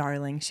 she was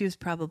darling. She was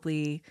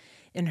probably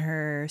in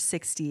her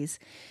 60s.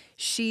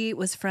 She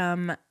was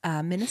from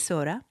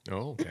Minnesota.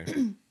 Oh,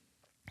 okay.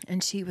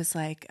 And she was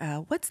like,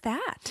 what's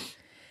that?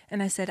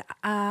 And I said,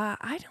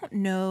 I don't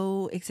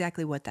know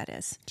exactly what that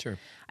is. Sure.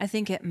 I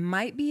think it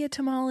might be a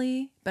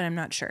tamale, but I'm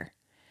not sure.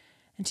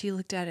 And she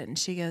looked at it and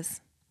she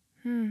goes,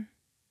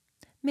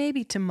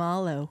 maybe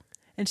tamalo.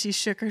 And she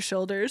shook her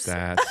shoulders.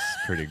 That's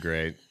pretty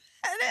great.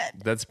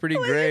 That's pretty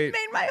great. It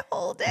made my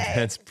whole day.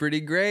 That's pretty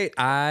great.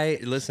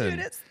 Listen.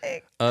 Cutest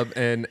thing.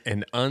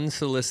 An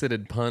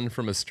unsolicited pun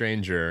from a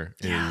stranger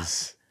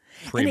is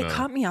primo. And it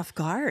caught me off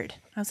guard.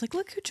 I was like,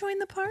 look who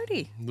joined the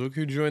party. Look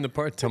who joined the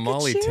party.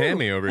 Tamale you.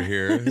 Tammy over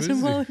here.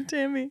 Tamale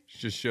Tammy. She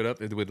just showed up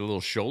with a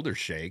little shoulder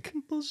shake.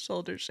 Little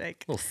shoulder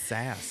shake. A little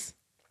sass.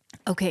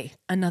 Okay,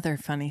 another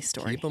funny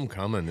story. Keep them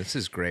coming. This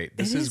is great.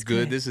 This It is is good.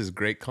 good. This is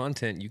great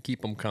content. You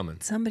keep them coming.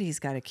 Somebody's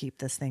got to keep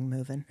this thing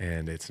moving.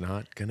 And it's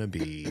not going to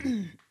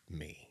be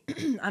me.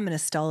 I'm going to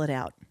stall it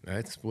out.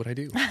 That's what I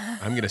do.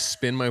 I'm going to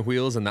spin my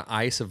wheels in the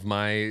ice of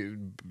my...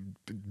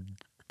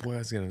 What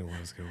was going to...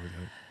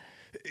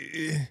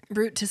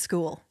 Route to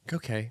school.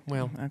 Okay.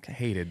 Well, Okay.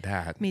 Hated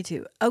that. Me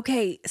too.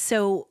 Okay,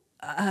 so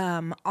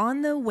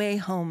on the way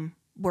home,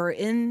 we're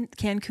in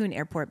Cancun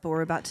airport, but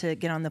we're about to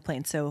get on the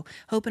plane. So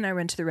Hope and I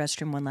run to the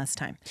restroom one last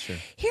time. Sure.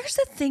 Here's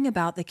the thing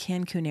about the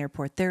Cancun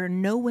airport. There are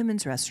no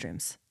women's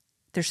restrooms.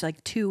 There's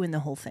like 2 in the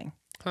whole thing.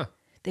 Huh.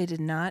 They did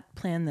not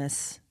plan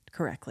this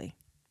correctly.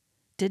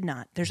 Did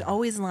not. There's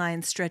always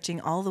lines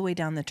stretching all the way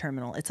down the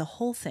terminal. It's a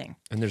whole thing.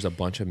 And there's a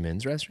bunch of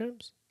men's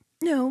restrooms?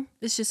 No,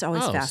 it's just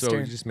always faster. So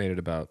you just made it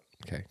about...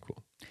 Okay,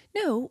 cool.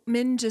 No,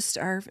 men just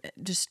are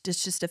it's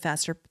just a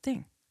faster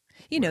thing.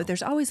 You know,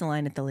 there's always a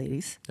line at the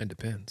ladies. It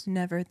depends.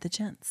 Never at the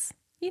gents.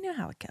 You know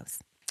how it goes.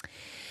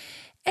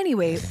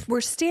 Anyway, we're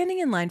standing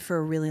in line for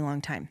a really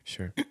long time.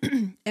 Sure.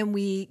 And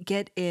we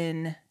get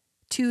in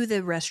to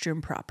the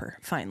restroom proper,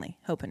 finally,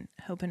 hoping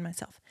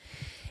myself.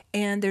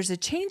 And there's a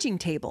changing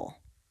table,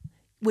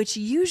 which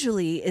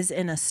usually is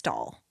in a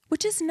stall,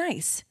 which is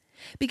nice.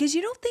 Because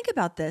you don't think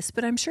about this,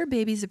 but I'm sure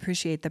babies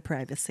appreciate the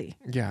privacy.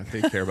 Yeah,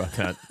 they care about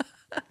that.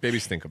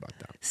 Babies think about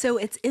that. So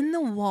it's in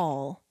the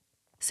wall.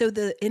 So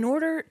in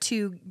order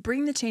to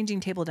bring the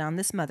changing table down,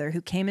 this mother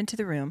who came into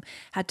the room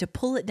had to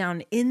pull it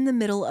down in the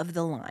middle of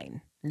the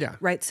line. Yeah.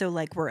 Right? So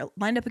like we're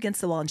lined up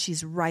against the wall and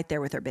she's right there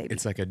with her baby.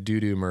 It's like a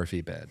doo-doo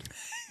Murphy bed.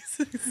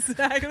 That's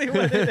exactly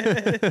what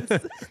it is.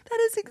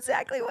 That is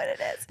exactly what it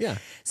is. Yeah.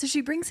 So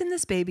she brings in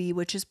this baby,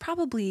 which is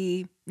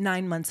probably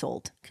 9 months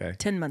old. Okay.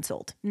 10 months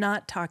old.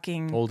 Not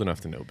talking. Old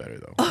enough to know better,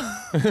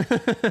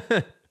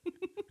 though.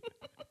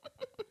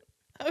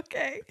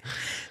 Okay.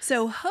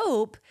 So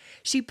Hope,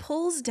 she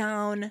pulls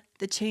down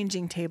the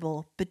changing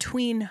table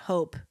between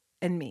Hope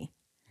and me.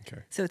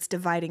 Okay. So it's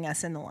dividing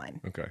us in the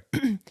line.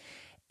 Okay.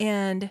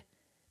 And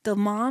the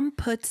mom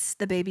puts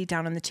the baby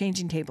down on the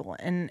changing table.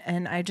 And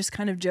I just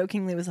kind of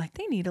jokingly was like,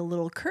 they need a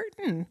little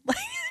curtain. Like,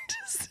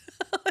 just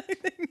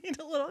like they need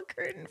a little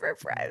curtain for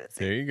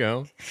privacy. There you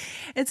go.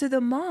 And so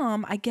the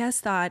mom, I guess,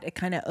 thought it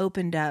kind of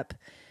opened up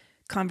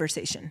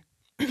conversation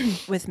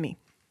with me.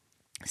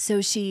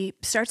 So she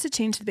starts to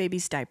change the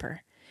baby's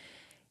diaper.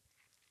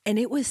 And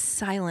it was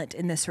silent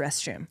in this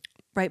restroom,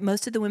 right?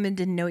 Most of the women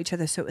didn't know each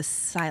other, so it was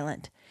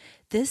silent.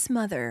 This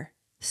mother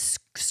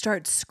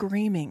starts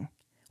screaming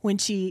when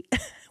she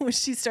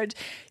started.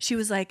 She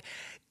was like,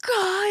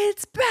 God,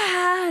 it's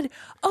bad.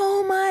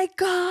 Oh my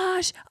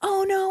gosh.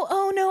 Oh no,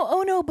 oh no,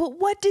 oh no. But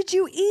what did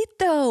you eat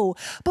though?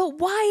 But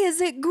why is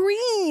it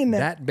green?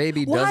 That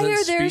baby doesn't Why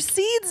are there speak-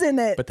 seeds in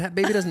it? But that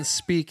baby doesn't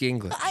speak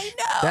English. I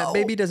know. That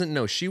baby doesn't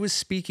know. She was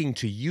speaking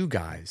to you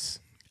guys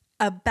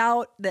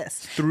About this.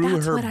 through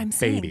That's her what I'm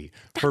saying. baby.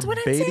 That's Her what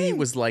I'm baby saying.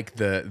 was like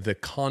the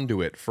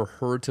conduit for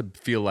her to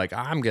feel like,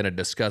 I'm going to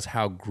discuss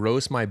how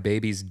gross my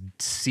baby's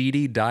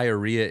seedy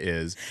diarrhea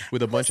is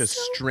with a bunch of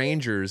so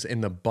strangers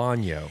in the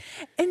baño.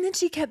 And then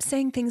she kept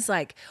saying things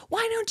like,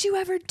 why don't you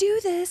ever do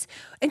this?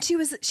 And she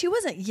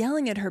wasn't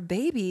yelling at her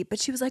baby, but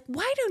she was like,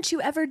 why don't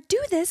you ever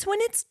do this when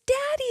it's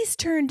daddy's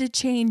turn to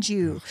change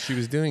you? She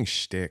was doing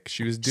shtick.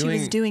 She was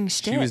doing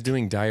shtick. She was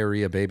doing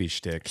diarrhea baby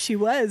shtick. She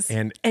was.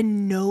 And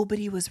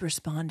nobody was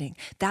responding.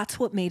 That's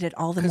what made it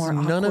all the more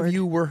awkward. none of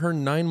you were her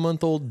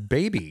 9-month-old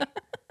baby.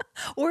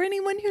 Or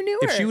anyone who knew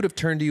her. If she would have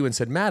turned to you and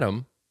said,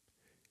 Madam,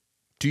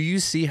 do you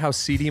see how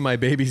seedy my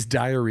baby's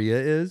diarrhea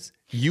is?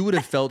 You would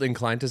have felt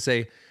inclined to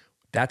say,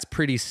 that's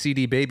pretty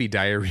seedy baby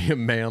diarrhea,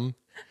 ma'am.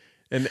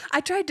 And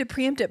I tried to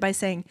preempt it by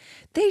saying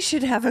they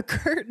should have a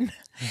curtain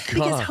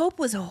because Hope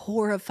was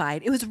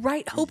horrified. It was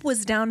right. Hope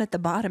was down at the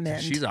bottom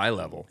end. she's eye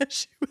level.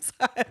 She was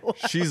eye level.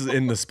 She's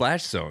in the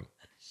splash zone.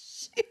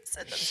 She's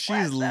in the splash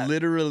She's zone.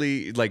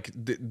 literally like,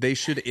 they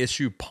should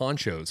issue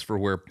ponchos for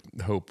where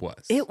Hope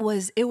was. It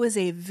was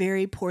a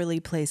very poorly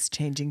placed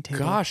changing table.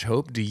 Gosh,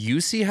 Hope, do you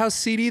see how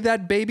seedy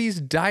that baby's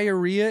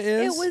diarrhea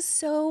is? It was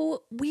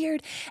so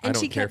weird. And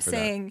don't she care kept for that.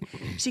 saying,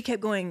 she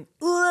kept going,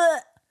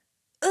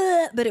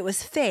 but it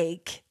was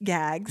fake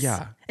gags.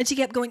 Yeah. And she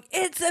kept going,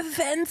 it's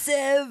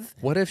offensive.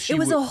 What if she It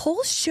was would- a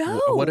whole show.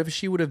 What if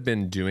she would have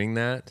been doing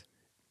that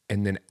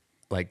and then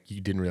like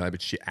you didn't realize,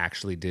 but she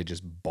actually did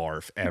just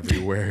barf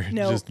everywhere?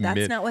 No, just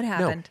that's not what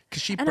happened. No,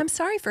 'cause and I'm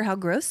sorry for how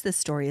gross this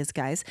story is,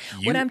 guys.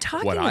 What I'm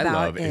talking what I about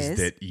love is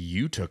that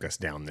you took us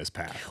down this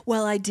path.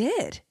 well, I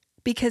did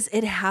because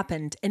it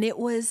happened and it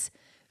was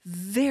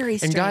very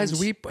strange. And guys,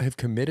 we have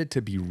committed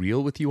to be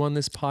real with you on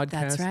this podcast.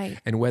 That's right.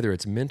 And whether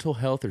it's mental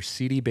health or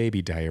seedy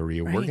baby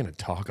diarrhea, we're Right. going to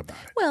talk about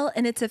it. Well,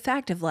 and it's a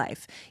fact of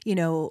life. You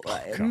know,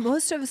 God.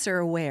 most of us are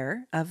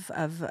aware of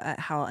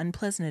how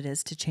unpleasant it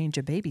is to change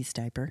a baby's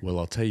diaper. Well,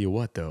 I'll tell you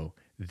what, though.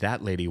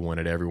 That lady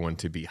wanted everyone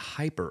to be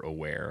hyper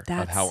aware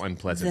of how That's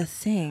unpleasant the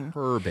thing.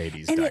 her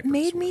baby's And it diapers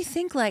made were. me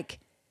think, like,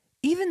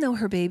 even though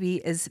her baby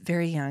is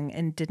very young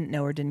and didn't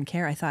know or didn't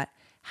care, I thought,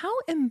 how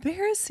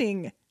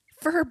embarrassing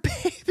for her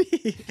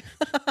baby.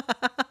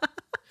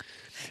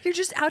 You're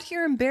just out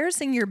here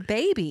embarrassing your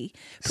baby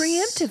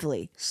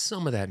preemptively.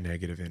 Some of that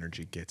negative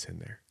energy gets in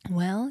there.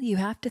 Well, you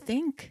have to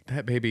think.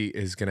 That baby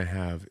is going to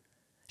have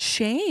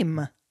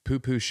Shame,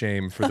 poo-poo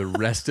shame for the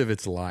rest of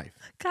its life.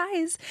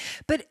 guys.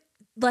 But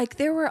like,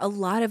 there were a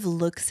lot of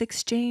looks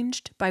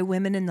exchanged by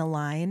women in the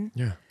line.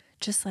 Yeah.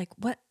 Just like,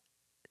 what?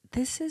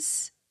 This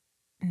is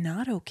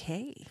not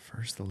okay.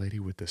 First the lady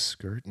with the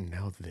skirt and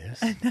now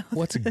this. now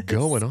What's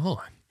going on?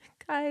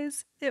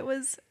 Guys, it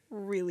was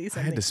really I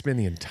something. had to spend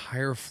the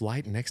entire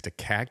flight next to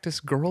Cactus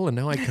Girl, and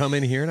now I come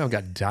in here and I've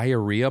got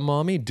Diarrhea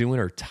Mommy doing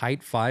her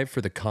tight five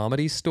for the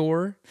Comedy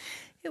Store.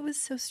 It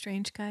was so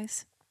strange,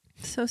 guys.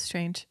 So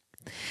strange.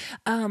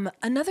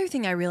 Another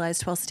thing I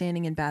realized while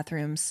standing in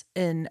bathrooms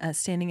and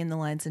standing in the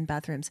lines in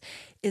bathrooms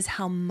is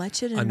how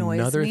much it annoys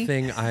Another me.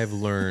 thing I've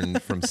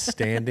learned from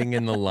standing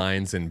in the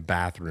lines in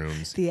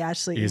bathrooms The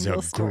Ashley is Engle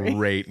a story.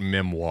 great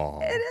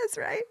memoir. It is,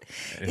 right?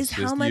 It's Is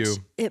how just much you.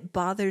 it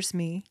bothers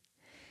me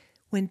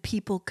when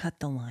people cut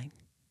the line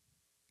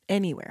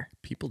anywhere.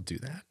 People do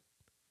that.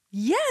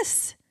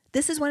 Yes.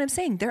 This is what I'm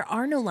saying. There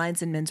are no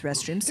lines in men's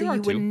restrooms, so There are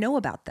you wouldn't two. know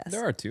about this.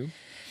 There are two.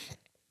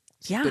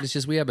 Yeah. But it's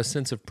just we have a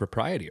sense of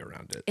propriety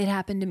around it. It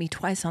happened to me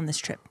twice on this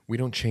trip. We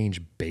don't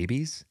change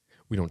babies.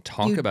 We don't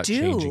talk You about do.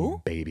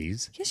 changing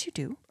babies. Yes, you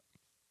do.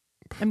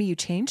 I mean, you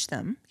change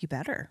them. You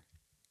better.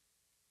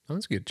 Oh,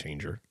 that's a good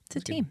changer. It's a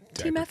That's good team.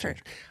 Team diaper effort.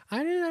 changer.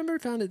 I never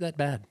found it that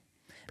bad.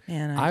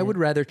 Man, I did. would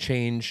rather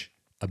change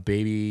a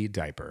baby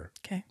diaper.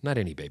 Okay. Not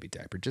any baby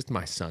diaper, just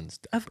my son's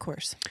diaper. Of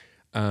course.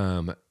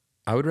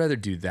 I would rather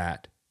do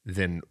that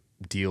than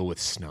deal with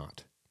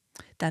snot.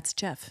 That's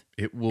Jeff.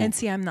 It will And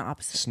see, I'm the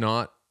opposite.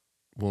 snot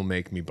will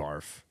make me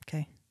barf.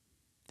 Okay.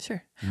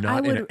 Sure.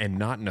 Not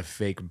in a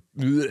fake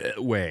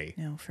way.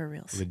 No, for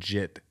reals.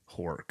 Legit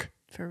hork.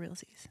 For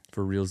realsies.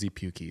 For realsy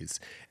pukies.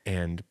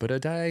 But a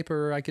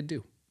diaper I could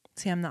do.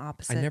 See, I'm the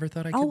opposite. I never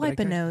thought I could. I'll wipe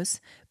a nose,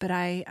 but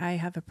I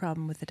have a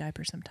problem with the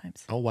diaper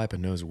sometimes. I'll wipe a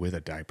nose with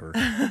a diaper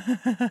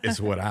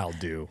is what I'll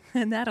do.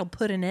 And that'll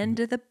put an end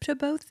to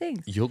both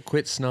things. You'll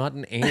quit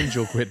snotting and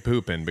you'll quit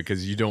pooping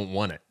because you don't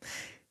want it.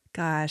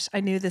 Gosh, I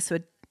knew this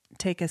would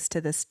take us to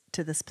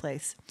this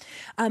place.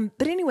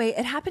 But anyway,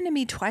 it happened to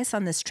me twice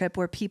on this trip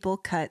where people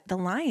cut the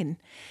line.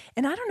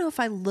 And I don't know if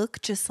I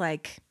look just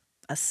like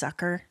a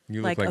sucker.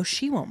 Like, oh,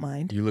 she won't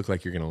mind. You look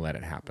like you're going to let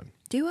it happen.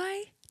 Do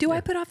I? Do I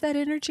put off that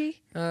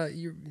energy? Hi.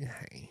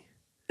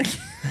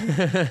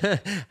 Hi,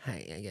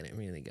 I gotta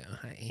really go.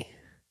 Hi.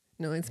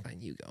 No, it's fine.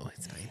 You go.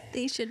 It's fine.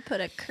 They should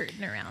put a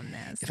curtain around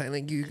this. If I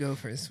let you go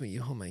first, will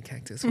you hold my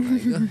cactus while I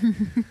go?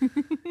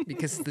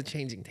 Because the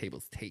changing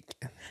table's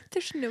taken.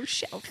 There's no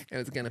shelf. I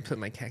was gonna put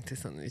my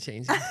cactus on the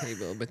changing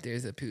table, but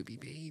there's a poopy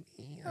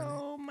baby.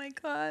 Oh my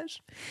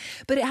gosh.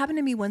 But it happened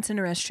to me once in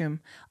a restroom.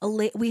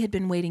 We had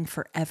been waiting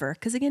forever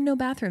because, again, no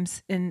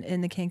bathrooms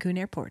in the Cancun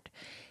airport.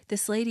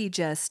 This lady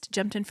just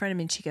jumped in front of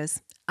me and she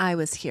goes, I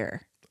was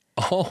here.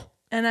 Oh,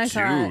 and I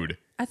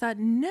thought,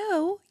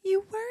 no,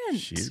 you weren't.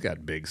 She's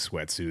got big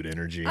sweatsuit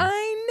energy.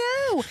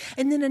 I know.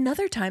 And then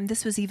another time,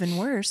 this was even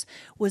worse,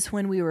 was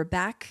when we were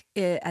back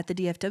at the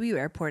DFW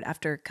airport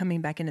after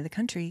coming back into the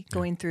country,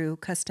 going through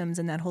customs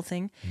and that whole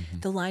thing.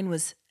 Mm-hmm. The line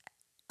was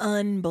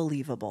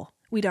unbelievable.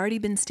 We'd already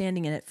been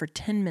standing in it for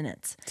 10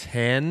 minutes.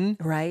 10?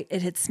 Right.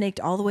 It had snaked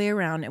all the way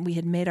around and we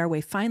had made our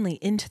way finally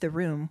into the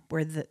room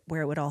where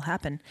it would all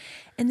happen.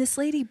 And this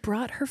lady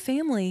brought her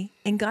family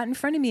and got in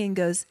front of me and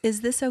goes,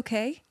 is this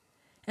okay?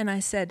 And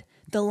I said,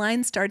 the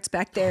line starts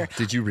back there.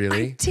 Did you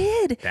really? I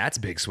did. That's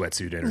big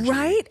sweatsuit energy.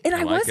 Right? And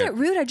I wasn't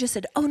rude. I just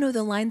said, oh no,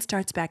 the line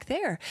starts back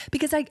there.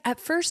 Because at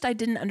first I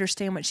didn't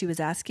understand what she was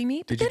asking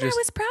me. But then I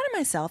was proud of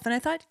myself and I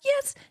thought,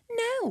 yes,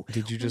 no.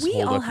 Did you just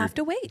we all have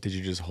to wait. Did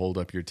you just hold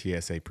up your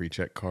TSA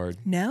pre-check card?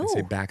 No. And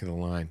say back of the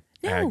line.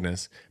 No.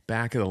 Agnes,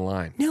 back of the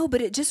line. No,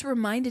 but it just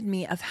reminded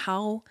me of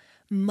how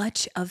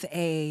much of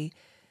I'm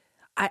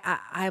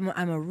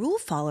a rule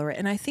follower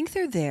and I think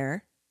they're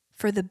there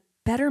for the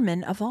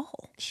betterment of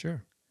all.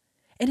 Sure.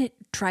 And it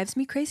drives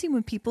me crazy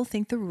when people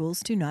think the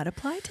rules do not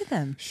apply to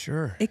them.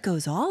 Sure. It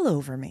goes all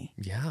over me.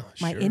 Yeah,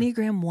 My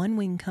Enneagram 1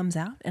 wing comes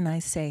out and I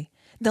say,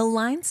 the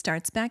line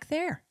starts back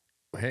there.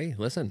 Hey,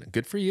 listen,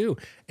 good for you.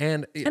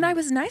 And I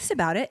was nice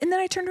about it. And then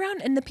I turned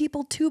around and the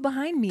people two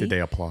behind me. Did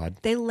they applaud?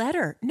 They let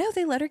her. No,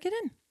 they let her get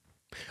in.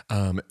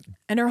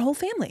 And her whole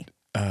family.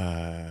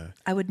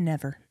 I would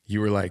never. You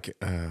were like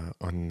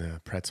on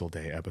the Pretzel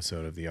Day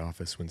episode of The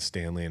Office when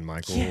Stanley and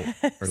Michael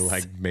are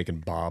like making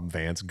Bob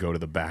Vance go to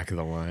the back of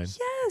the line.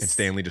 Yes. And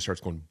Stanley just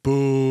starts going,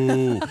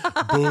 boo,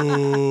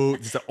 boo.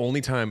 It's the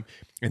only time.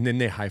 And then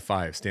they high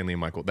five, Stanley and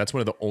Michael. That's one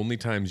of the only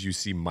times you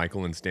see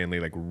Michael and Stanley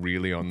like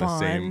really on the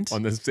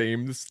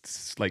same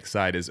like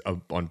side as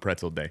on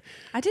Pretzel Day.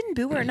 I didn't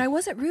boo her and I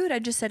wasn't rude. I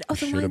just said, oh,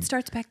 the line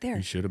starts back there.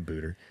 You should have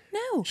booed her.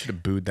 No. You should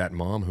have booed that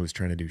mom who was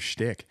trying to do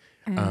shtick.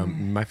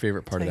 My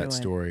favorite part of that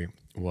story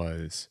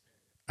was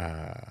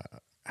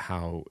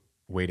how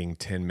waiting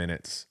 10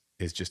 minutes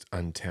is just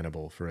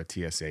untenable for a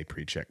TSA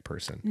pre-check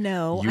person.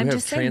 No, I'm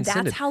just saying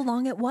that's how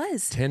long it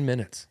was. 10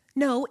 minutes.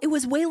 No, it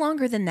was way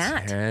longer than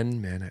that.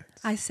 10 minutes.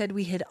 I said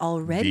we had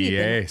already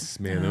 10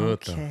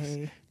 minutos.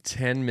 Okay.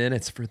 10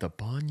 minutes for the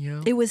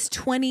baño. It was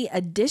 20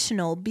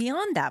 additional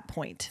beyond that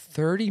point.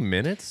 30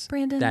 minutes?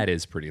 Brandon. That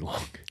is pretty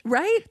long.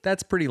 Right?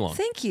 That's pretty long.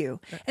 Thank you.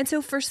 And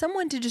so for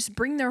someone to just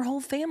bring their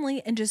whole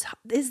family and just,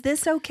 is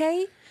this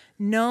okay?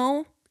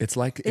 No. It's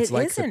like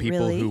the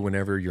people who,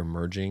 whenever you're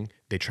merging,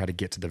 they try to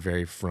get to the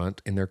very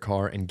front in their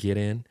car and get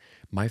in.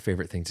 My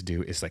favorite thing to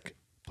do is like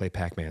play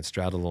Pac-Man,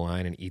 straddle the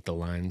line and eat the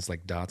lines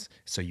like dots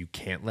so you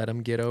can't let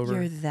them get over.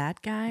 You're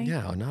that guy?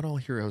 Yeah, not all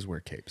heroes wear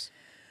capes.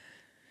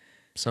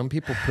 Some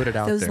people put it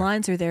out there. Those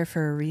lines are there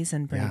for a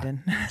reason,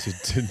 Brandon. Yeah,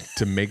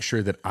 to make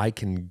sure that I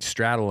can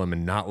straddle them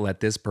and not let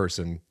this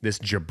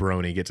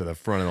jabroni get to the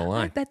front of the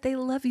line. I bet they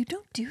love you.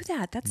 Don't do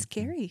that. That's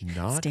scary.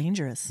 It's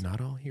dangerous.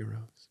 Not all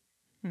heroes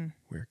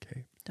wear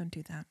capes. Don't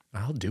do that.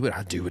 I'll do it.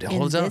 I'll do it.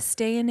 In this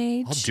day and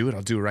age. I'll do it.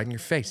 I'll do it right in your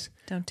face.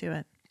 Don't do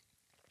it.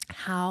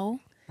 How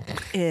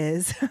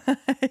is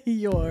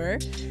your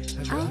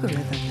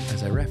algorithm?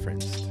 As I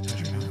referenced,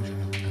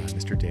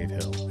 Mr. Dave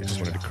Hill. I just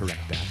wanted to correct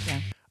that. Yeah.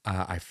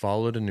 I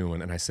followed a new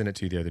one and I sent it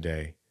to you the other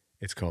day.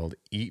 It's called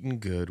Eatin'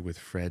 Good with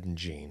Fred and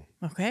Jean.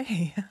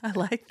 Okay. I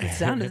like the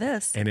sound of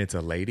this. And it's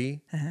a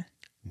lady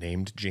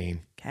named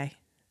Jean. Okay.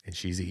 And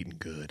she's eating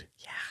good.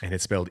 Yeah. And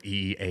it's spelled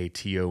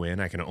Eaton.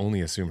 I can only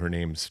assume her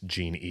name's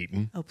Jean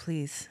Eaton. Oh,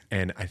 please.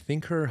 And I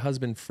think her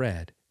husband,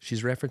 Fred,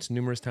 she's referenced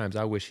numerous times.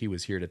 I wish he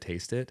was here to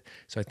taste it.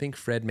 So I think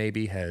Fred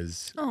maybe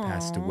has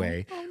passed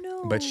away. Oh,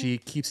 no. But she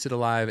keeps it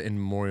alive in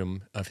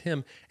memoriam of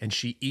him. And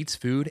she eats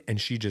food and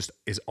she just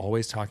is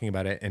always talking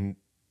about it. And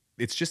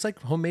it's just like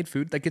homemade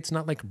food. Like it's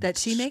not like that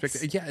she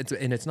makes. Yeah.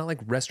 It's not like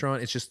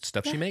restaurant. It's just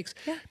stuff she makes.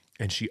 Yeah.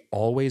 And she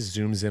always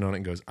zooms in on it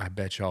and goes, I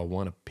bet y'all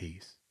want a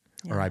piece.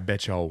 or I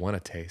bet y'all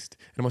want to taste.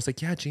 And I was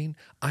like, yeah, Jean,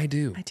 I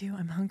do. I do.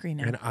 I'm hungry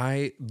now. And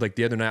I, like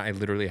the other night, I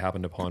literally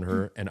happened upon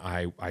her and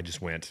I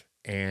just went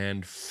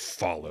and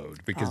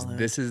followed because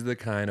this is the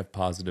kind of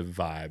positive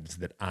vibes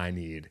that I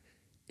need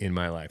in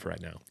my life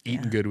right now.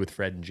 Eating good with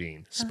Fred and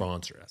Jean.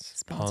 Sponsor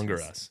us. Ponger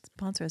us.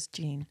 Sponsor us,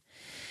 Jean.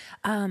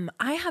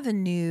 I have a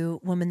new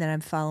woman that I'm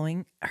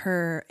following.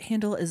 Her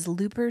handle is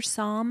Looper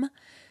Som.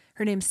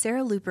 Her name's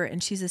Sarah Looper,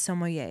 and she's a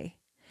sommelier.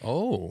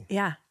 Oh.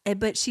 Yeah.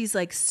 But she's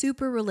like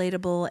super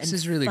relatable and this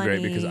is really funny.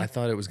 great because I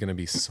thought it was going to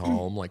be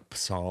psalm, like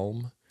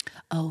psalm.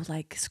 Oh,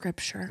 like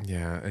scripture.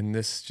 Yeah. And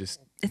this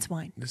just... It's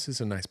wine. This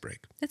is a nice break.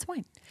 It's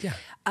wine. Yeah.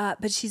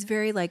 But she's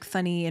very like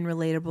funny and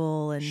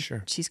relatable,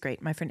 and she's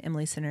great. My friend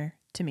Emily sent her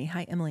to me.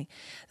 Hi, Emily.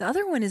 The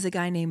other one is a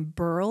guy named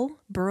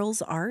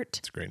Burl's Art.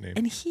 It's a great name.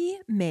 And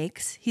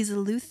he's a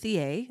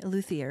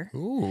luthier.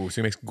 Ooh, so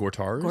he makes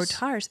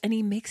gortars? And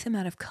he makes them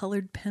out of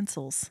colored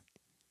pencils.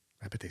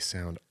 I bet they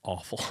sound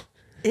awful.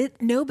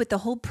 But the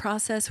whole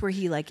process where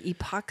he like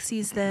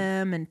epoxies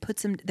them and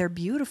puts them, they're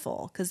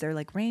beautiful because they're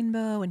like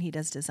rainbow and he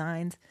does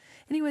designs.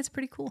 Anyway, it's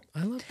pretty cool.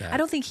 I love that. I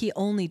don't think he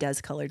only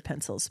does colored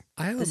pencils.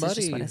 I have a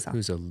buddy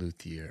who's a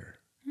luthier.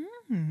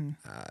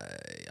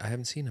 I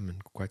haven't seen him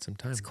in quite some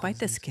time. It's quite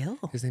the skill.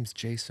 His name's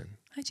Jason.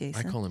 Hi,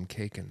 Jason. I call him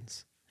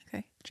Cakins.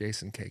 Okay.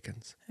 Jason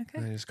Cakins. Okay.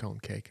 And I just call him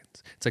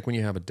Cakins. It's like when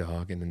you have a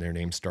dog and then their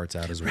name starts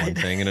out as one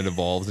thing and it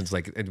evolves. It's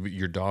like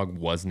your dog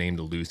was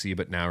named Lucy,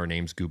 but now her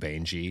name's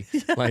Gubanji.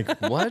 Yeah.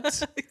 Like,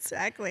 what?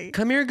 Exactly.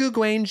 Come here,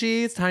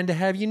 Gubanji. It's time to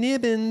have you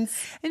nibbins.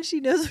 And she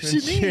knows what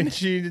you mean. And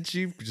she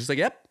just like,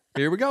 yep,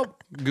 here we go.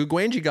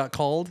 Gubanji got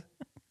called.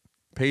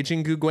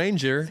 Paging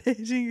Gugwanger.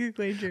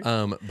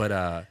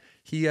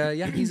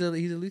 He's a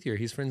luthier.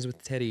 He's friends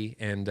with Teddy,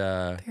 and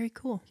very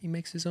cool. He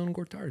makes his own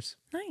gortars.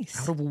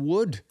 Nice. Out of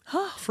wood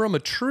from a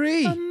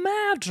tree.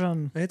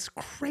 Imagine. It's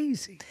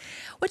crazy.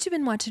 What you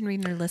been watching,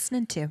 reading, or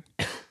listening to?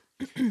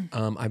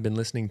 I've been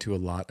listening to a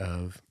lot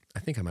of. I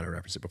think I might have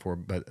referenced it before,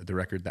 but the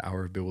record "The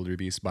Hour of Bewildered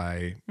Beast"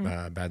 by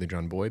Badly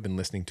Drawn Boy. Been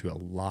listening to a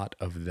lot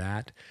of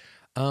that.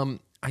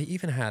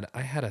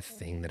 I had a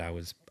thing that I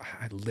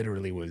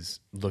literally was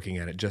looking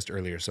at it just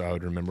earlier so I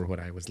would remember what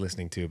I was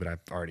listening to, but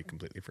I've already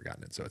completely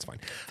forgotten it, so it's fine.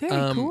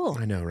 Very cool.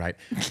 I know, right?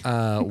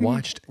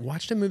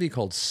 Watched a movie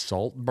called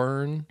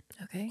Saltburn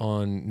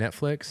on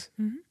Netflix.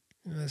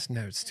 Mm-hmm.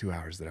 It's 2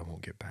 hours that I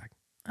won't get back.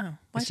 Oh,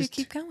 why'd you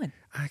keep going?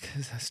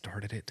 Because I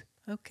started it.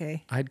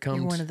 Okay.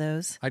 You're one of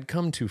those. I'd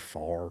come too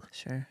far.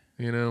 Sure.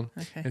 You know?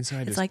 Okay. And so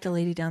it's like the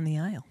lady down the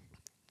aisle.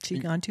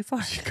 She'd gone too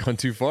far. She'd gone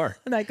too far.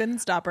 And I couldn't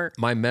stop her.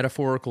 My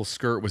metaphorical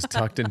skirt was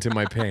tucked into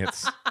my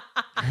pants.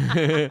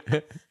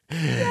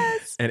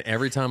 Yes. And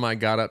every time I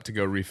got up to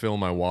go refill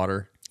my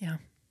water,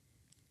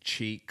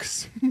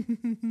 cheeks.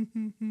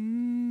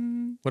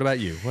 What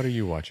about you? What are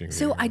you watching?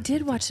 So I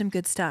did watch some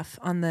good stuff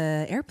on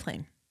the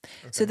airplane.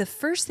 Okay. So the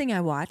first thing I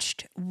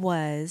watched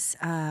was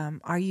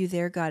Are You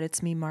There, God?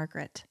 It's Me,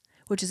 Margaret,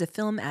 which is a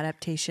film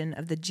adaptation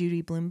of the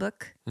Judy Blume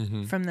book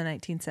from the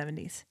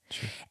 1970s.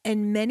 Sure.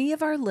 And many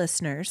of our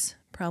listeners,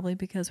 probably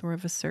because we're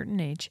of a certain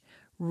age,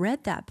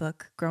 read that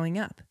book growing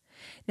up.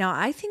 Now,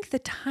 I think the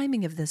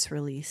timing of this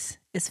release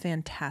is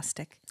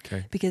fantastic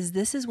because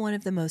this is one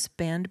of the most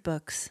banned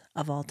books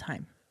of all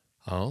time.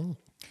 Oh.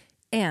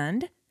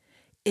 And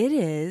it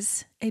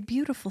is a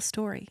beautiful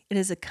story. It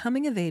is a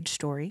coming-of-age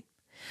story.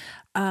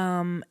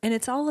 And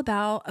it's all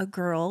about a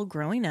girl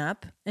growing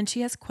up, and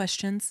she has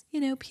questions,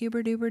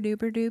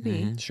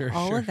 puber-duber-duber-doobie,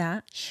 all of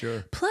that.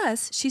 Sure.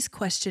 Plus, she's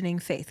questioning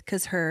faith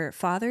because her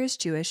father is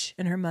Jewish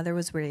and her mother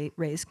was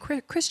raised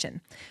Christian.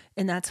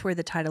 And that's where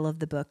the title of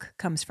the book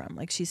comes from.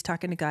 Like, she's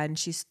talking to God and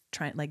she's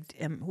trying,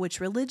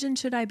 which religion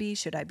should I be?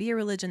 Should I be a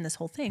religion? This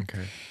whole thing.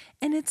 Okay.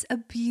 And it's a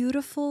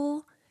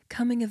beautiful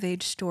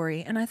coming-of-age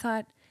story. And I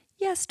thought,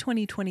 yes,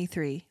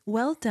 2023,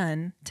 well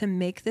done to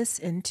make this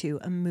into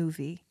a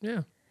movie.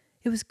 Yeah.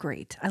 It was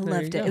great. I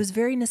loved it. It was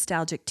very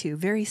nostalgic too.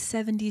 Very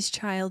 70s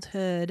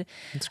childhood.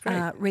 It's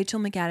great. Rachel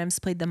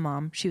McAdams played the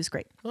mom. She was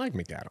great. I like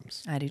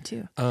McAdams. I do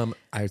too.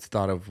 I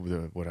thought of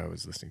what I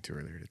was listening to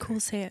earlier today.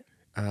 Cool, say it.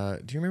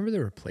 Do you remember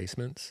The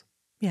Replacements?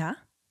 Yeah.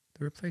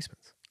 The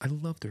Replacements. I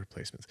love The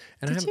Replacements.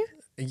 And Did you?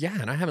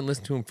 Yeah, and I haven't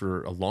listened to them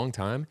for a long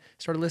time.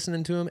 Started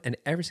listening to them, and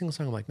every single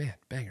song I'm like, man,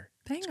 banger.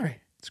 It's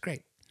great. It's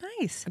great.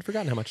 Nice. I'd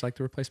forgotten how much I liked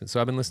The Replacements, so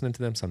I've been listening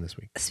to them some this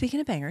week. Speaking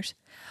of bangers,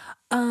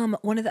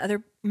 one of the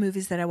other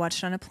movies that I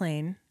watched on a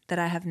plane that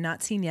I have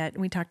not seen yet,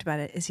 and we talked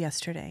about it, is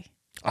Yesterday.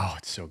 Oh,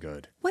 it's so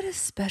good. What a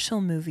special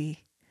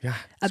movie. Yeah.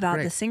 About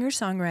the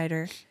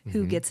singer-songwriter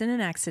who gets in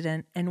an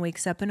accident and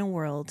wakes up in a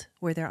world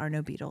where there are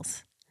no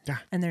Beatles. Yeah.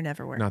 And there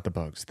never were. Not the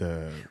Bugs,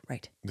 the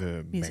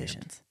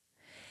musicians.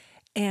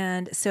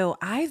 And so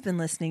I've been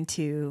listening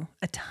to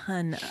a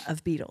ton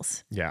of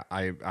Beatles. Yeah,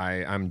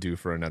 I'm due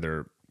for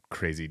another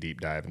crazy deep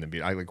dive in the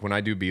Beatles. Like when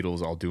I do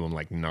Beatles, I'll do them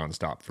like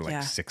nonstop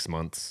for 6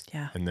 months.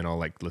 Yeah. And then I'll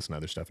like listen to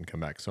other stuff and come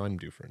back. So I'm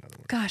due for another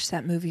one. Gosh,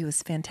 that movie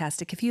was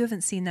fantastic. If you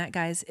haven't seen that,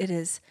 guys, it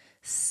is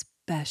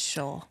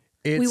special.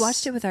 We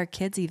watched it with our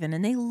kids even,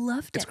 and they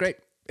loved it. It's great.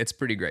 It's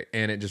pretty great.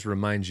 And it just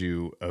reminds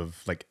you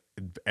of like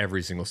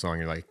every single song.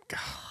 You're like,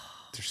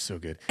 oh, They're so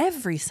good.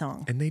 Every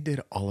song. And they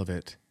did all of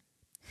it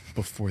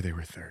before they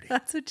were 30.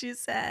 That's what you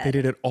said. They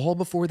did it all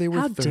before they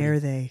were 30. How dare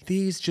they?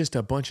 These just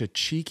a bunch of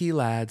cheeky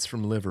lads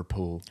from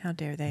Liverpool. How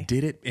dare they?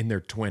 Did it in their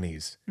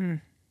 20s.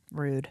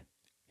 Rude.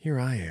 Here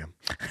I am.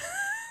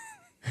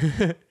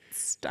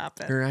 Stop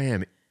it. Here I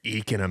am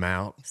eking them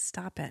out.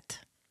 Stop it.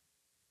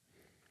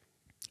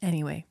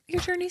 Anyway,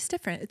 your journey's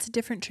different. It's a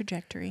different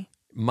trajectory.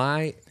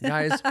 My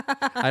guys,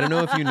 I don't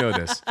know if you know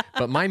this,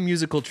 but my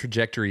musical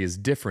trajectory is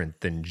different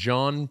than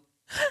John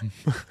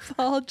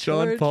Paul,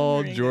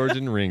 George,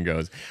 and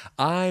Ringo's.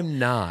 I'm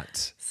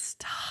not.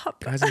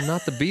 Stop. Guys, I'm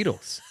not the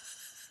Beatles.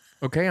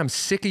 Okay, I'm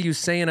sick of you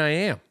saying I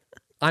am.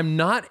 I'm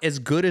not as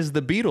good as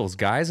the Beatles,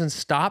 guys, and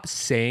stop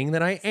saying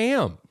that I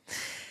am.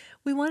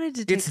 We wanted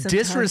to take It's some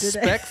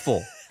disrespectful.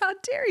 Time today. How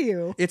dare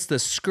you? It's the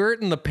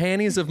skirt and the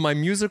panties of my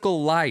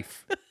musical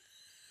life.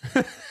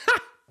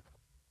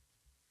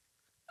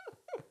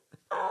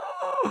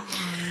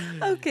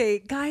 Okay,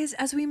 guys,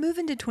 as we move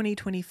into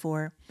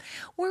 2024,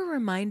 we're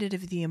reminded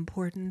of the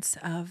importance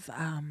of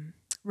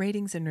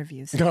ratings and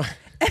reviews. And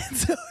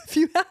so if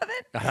you haven't...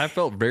 I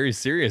felt very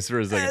serious for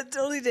a second. I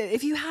totally did.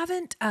 If you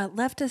haven't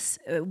left us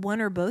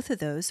one or both of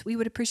those, we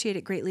would appreciate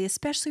it greatly,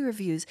 especially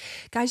reviews.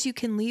 Guys, you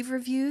can leave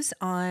reviews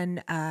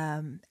on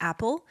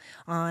Apple,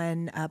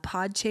 on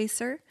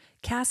Podchaser,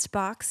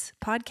 Castbox,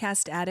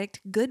 Podcast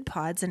Addict, Good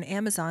Pods, and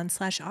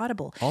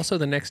Amazon/Audible. Also,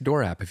 the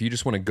Nextdoor app. If you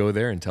just want to go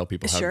there and tell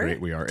people how great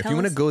we are. If you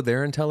want to go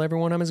there and tell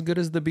everyone I'm as good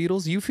as the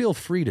Beatles, you feel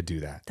free to do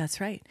that. That's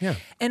right. Yeah.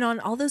 And on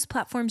all those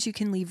platforms, you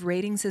can leave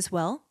ratings as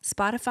well.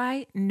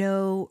 Spotify,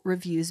 no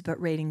reviews, but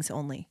ratings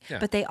only. Yeah.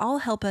 But they all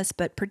help us,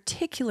 but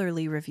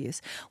particularly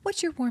reviews.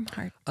 What's your warm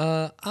heart?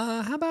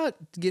 How about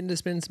getting to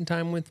spend some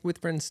time with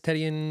friends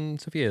Teddy and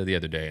Sophia the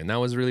other day? And that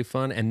was really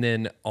fun. And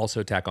then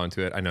also tack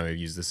onto it. I know I've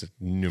used this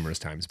numerous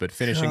times, but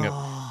finishing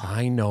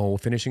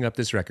up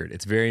this record.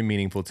 It's very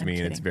meaningful to me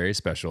and it's very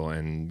special.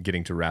 And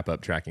getting to wrap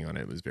up tracking on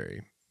it was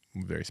very,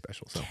 very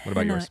special. So what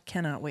about yours?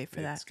 Cannot wait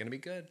for that. It's going to be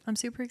good. I'm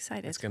super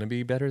excited. It's going to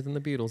be better than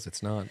the Beatles.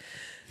 It's not.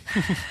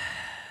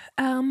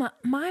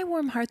 My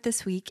warm heart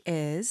this week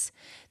is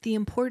the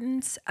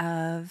importance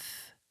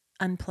of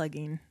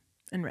unplugging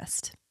and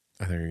rest.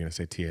 I think you're going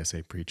to say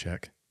TSA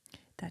pre-check.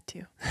 That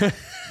too.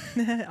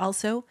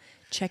 Also,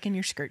 check in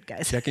your skirt,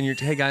 guys.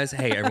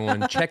 Hey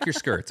everyone, check your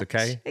skirts,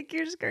 okay? Check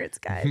your skirts,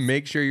 guys.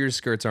 Make sure your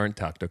skirts aren't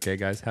tucked, okay,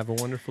 guys? Have a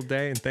wonderful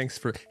day, and thanks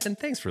for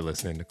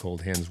listening to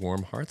Cold Hands,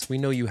 Warm Hearts. We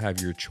know you have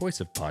your choice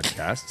of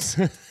podcasts,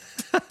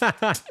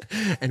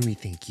 and we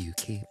thank you.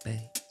 Okay,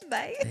 bye.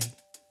 Bye.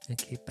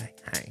 Okay, bye.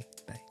 Hi.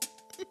 Bye.